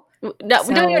go. No,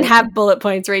 we don't even So, have bullet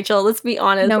points, Rachel. Let's be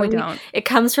honest. no, we Like don't. it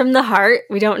comes from the heart.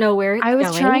 We don't know where it's I was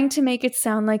going. trying to make it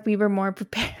sound like we were more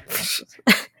prepared.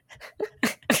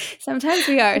 Sometimes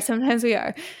we are. Sometimes we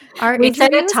are. Our We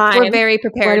set a interviews, we're time very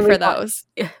prepared when we for want. those.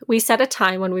 We set a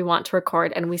time when we want to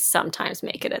record, and we sometimes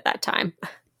make it at that time.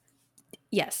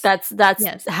 Yes. That's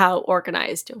Yes. how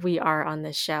organized we are on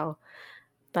this show.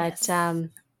 But Yes.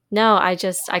 no, I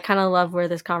kind of love where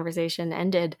this conversation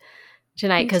ended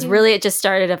tonight, Me because too. really it just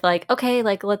started of like, okay,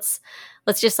 like let's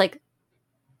just like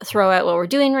throw out what we're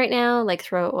doing right now, like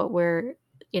throw out what we're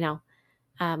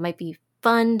might be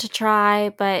fun to try,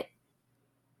 but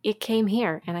it came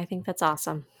here, and I think that's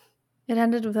awesome. It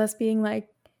ended with us being like,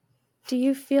 do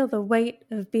you feel the weight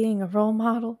of being a role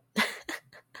model?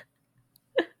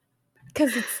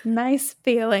 Because it's nice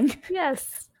feeling.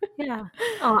 Yes. Yeah.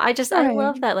 Oh, I Right.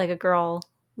 love that like a girl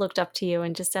looked up to you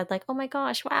and just said like, "Oh my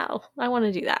gosh, wow. I want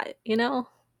to do that."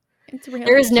 It's There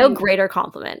really is no cute. greater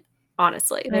compliment,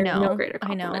 honestly. I There's no know. greater I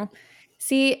compliment. know.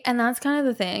 See, and that's kind of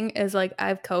the thing is like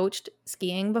I've coached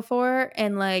skiing before,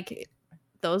 and like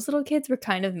those little kids were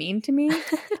kind of mean to me.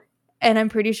 And I'm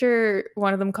pretty sure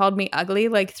one of them called me ugly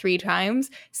like 3 times.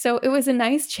 So it was a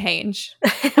nice change.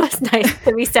 It was nice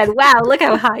that we said, "Wow, look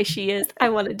how high she is. I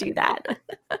want to do that."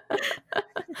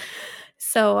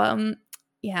 So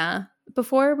yeah,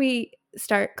 before we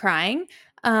start crying,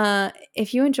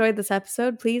 if you enjoyed this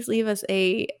episode, please leave us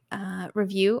a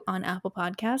review on Apple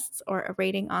Podcasts or a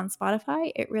rating on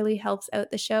Spotify. It really helps out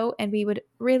the show, and we would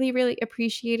really, really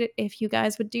appreciate it if you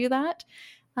guys would do that.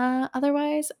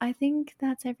 Otherwise, I think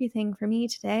that's everything for me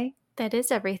today. That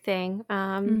is everything.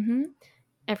 Mm-hmm.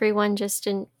 Everyone just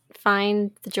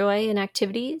find the joy in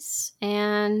activities,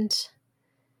 and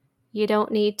you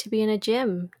don't need to be in a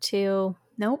gym to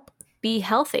Nope. be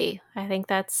healthy. I think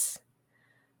that's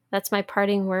my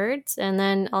parting words. And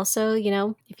then also,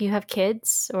 if you have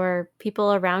kids or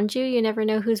people around you, you never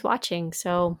know who's watching.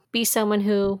 So be someone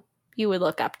who you would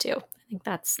look up to. I think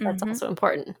that's also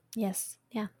important. Yes.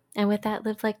 Yeah. And with that,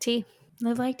 live like tea.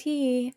 Live like tea.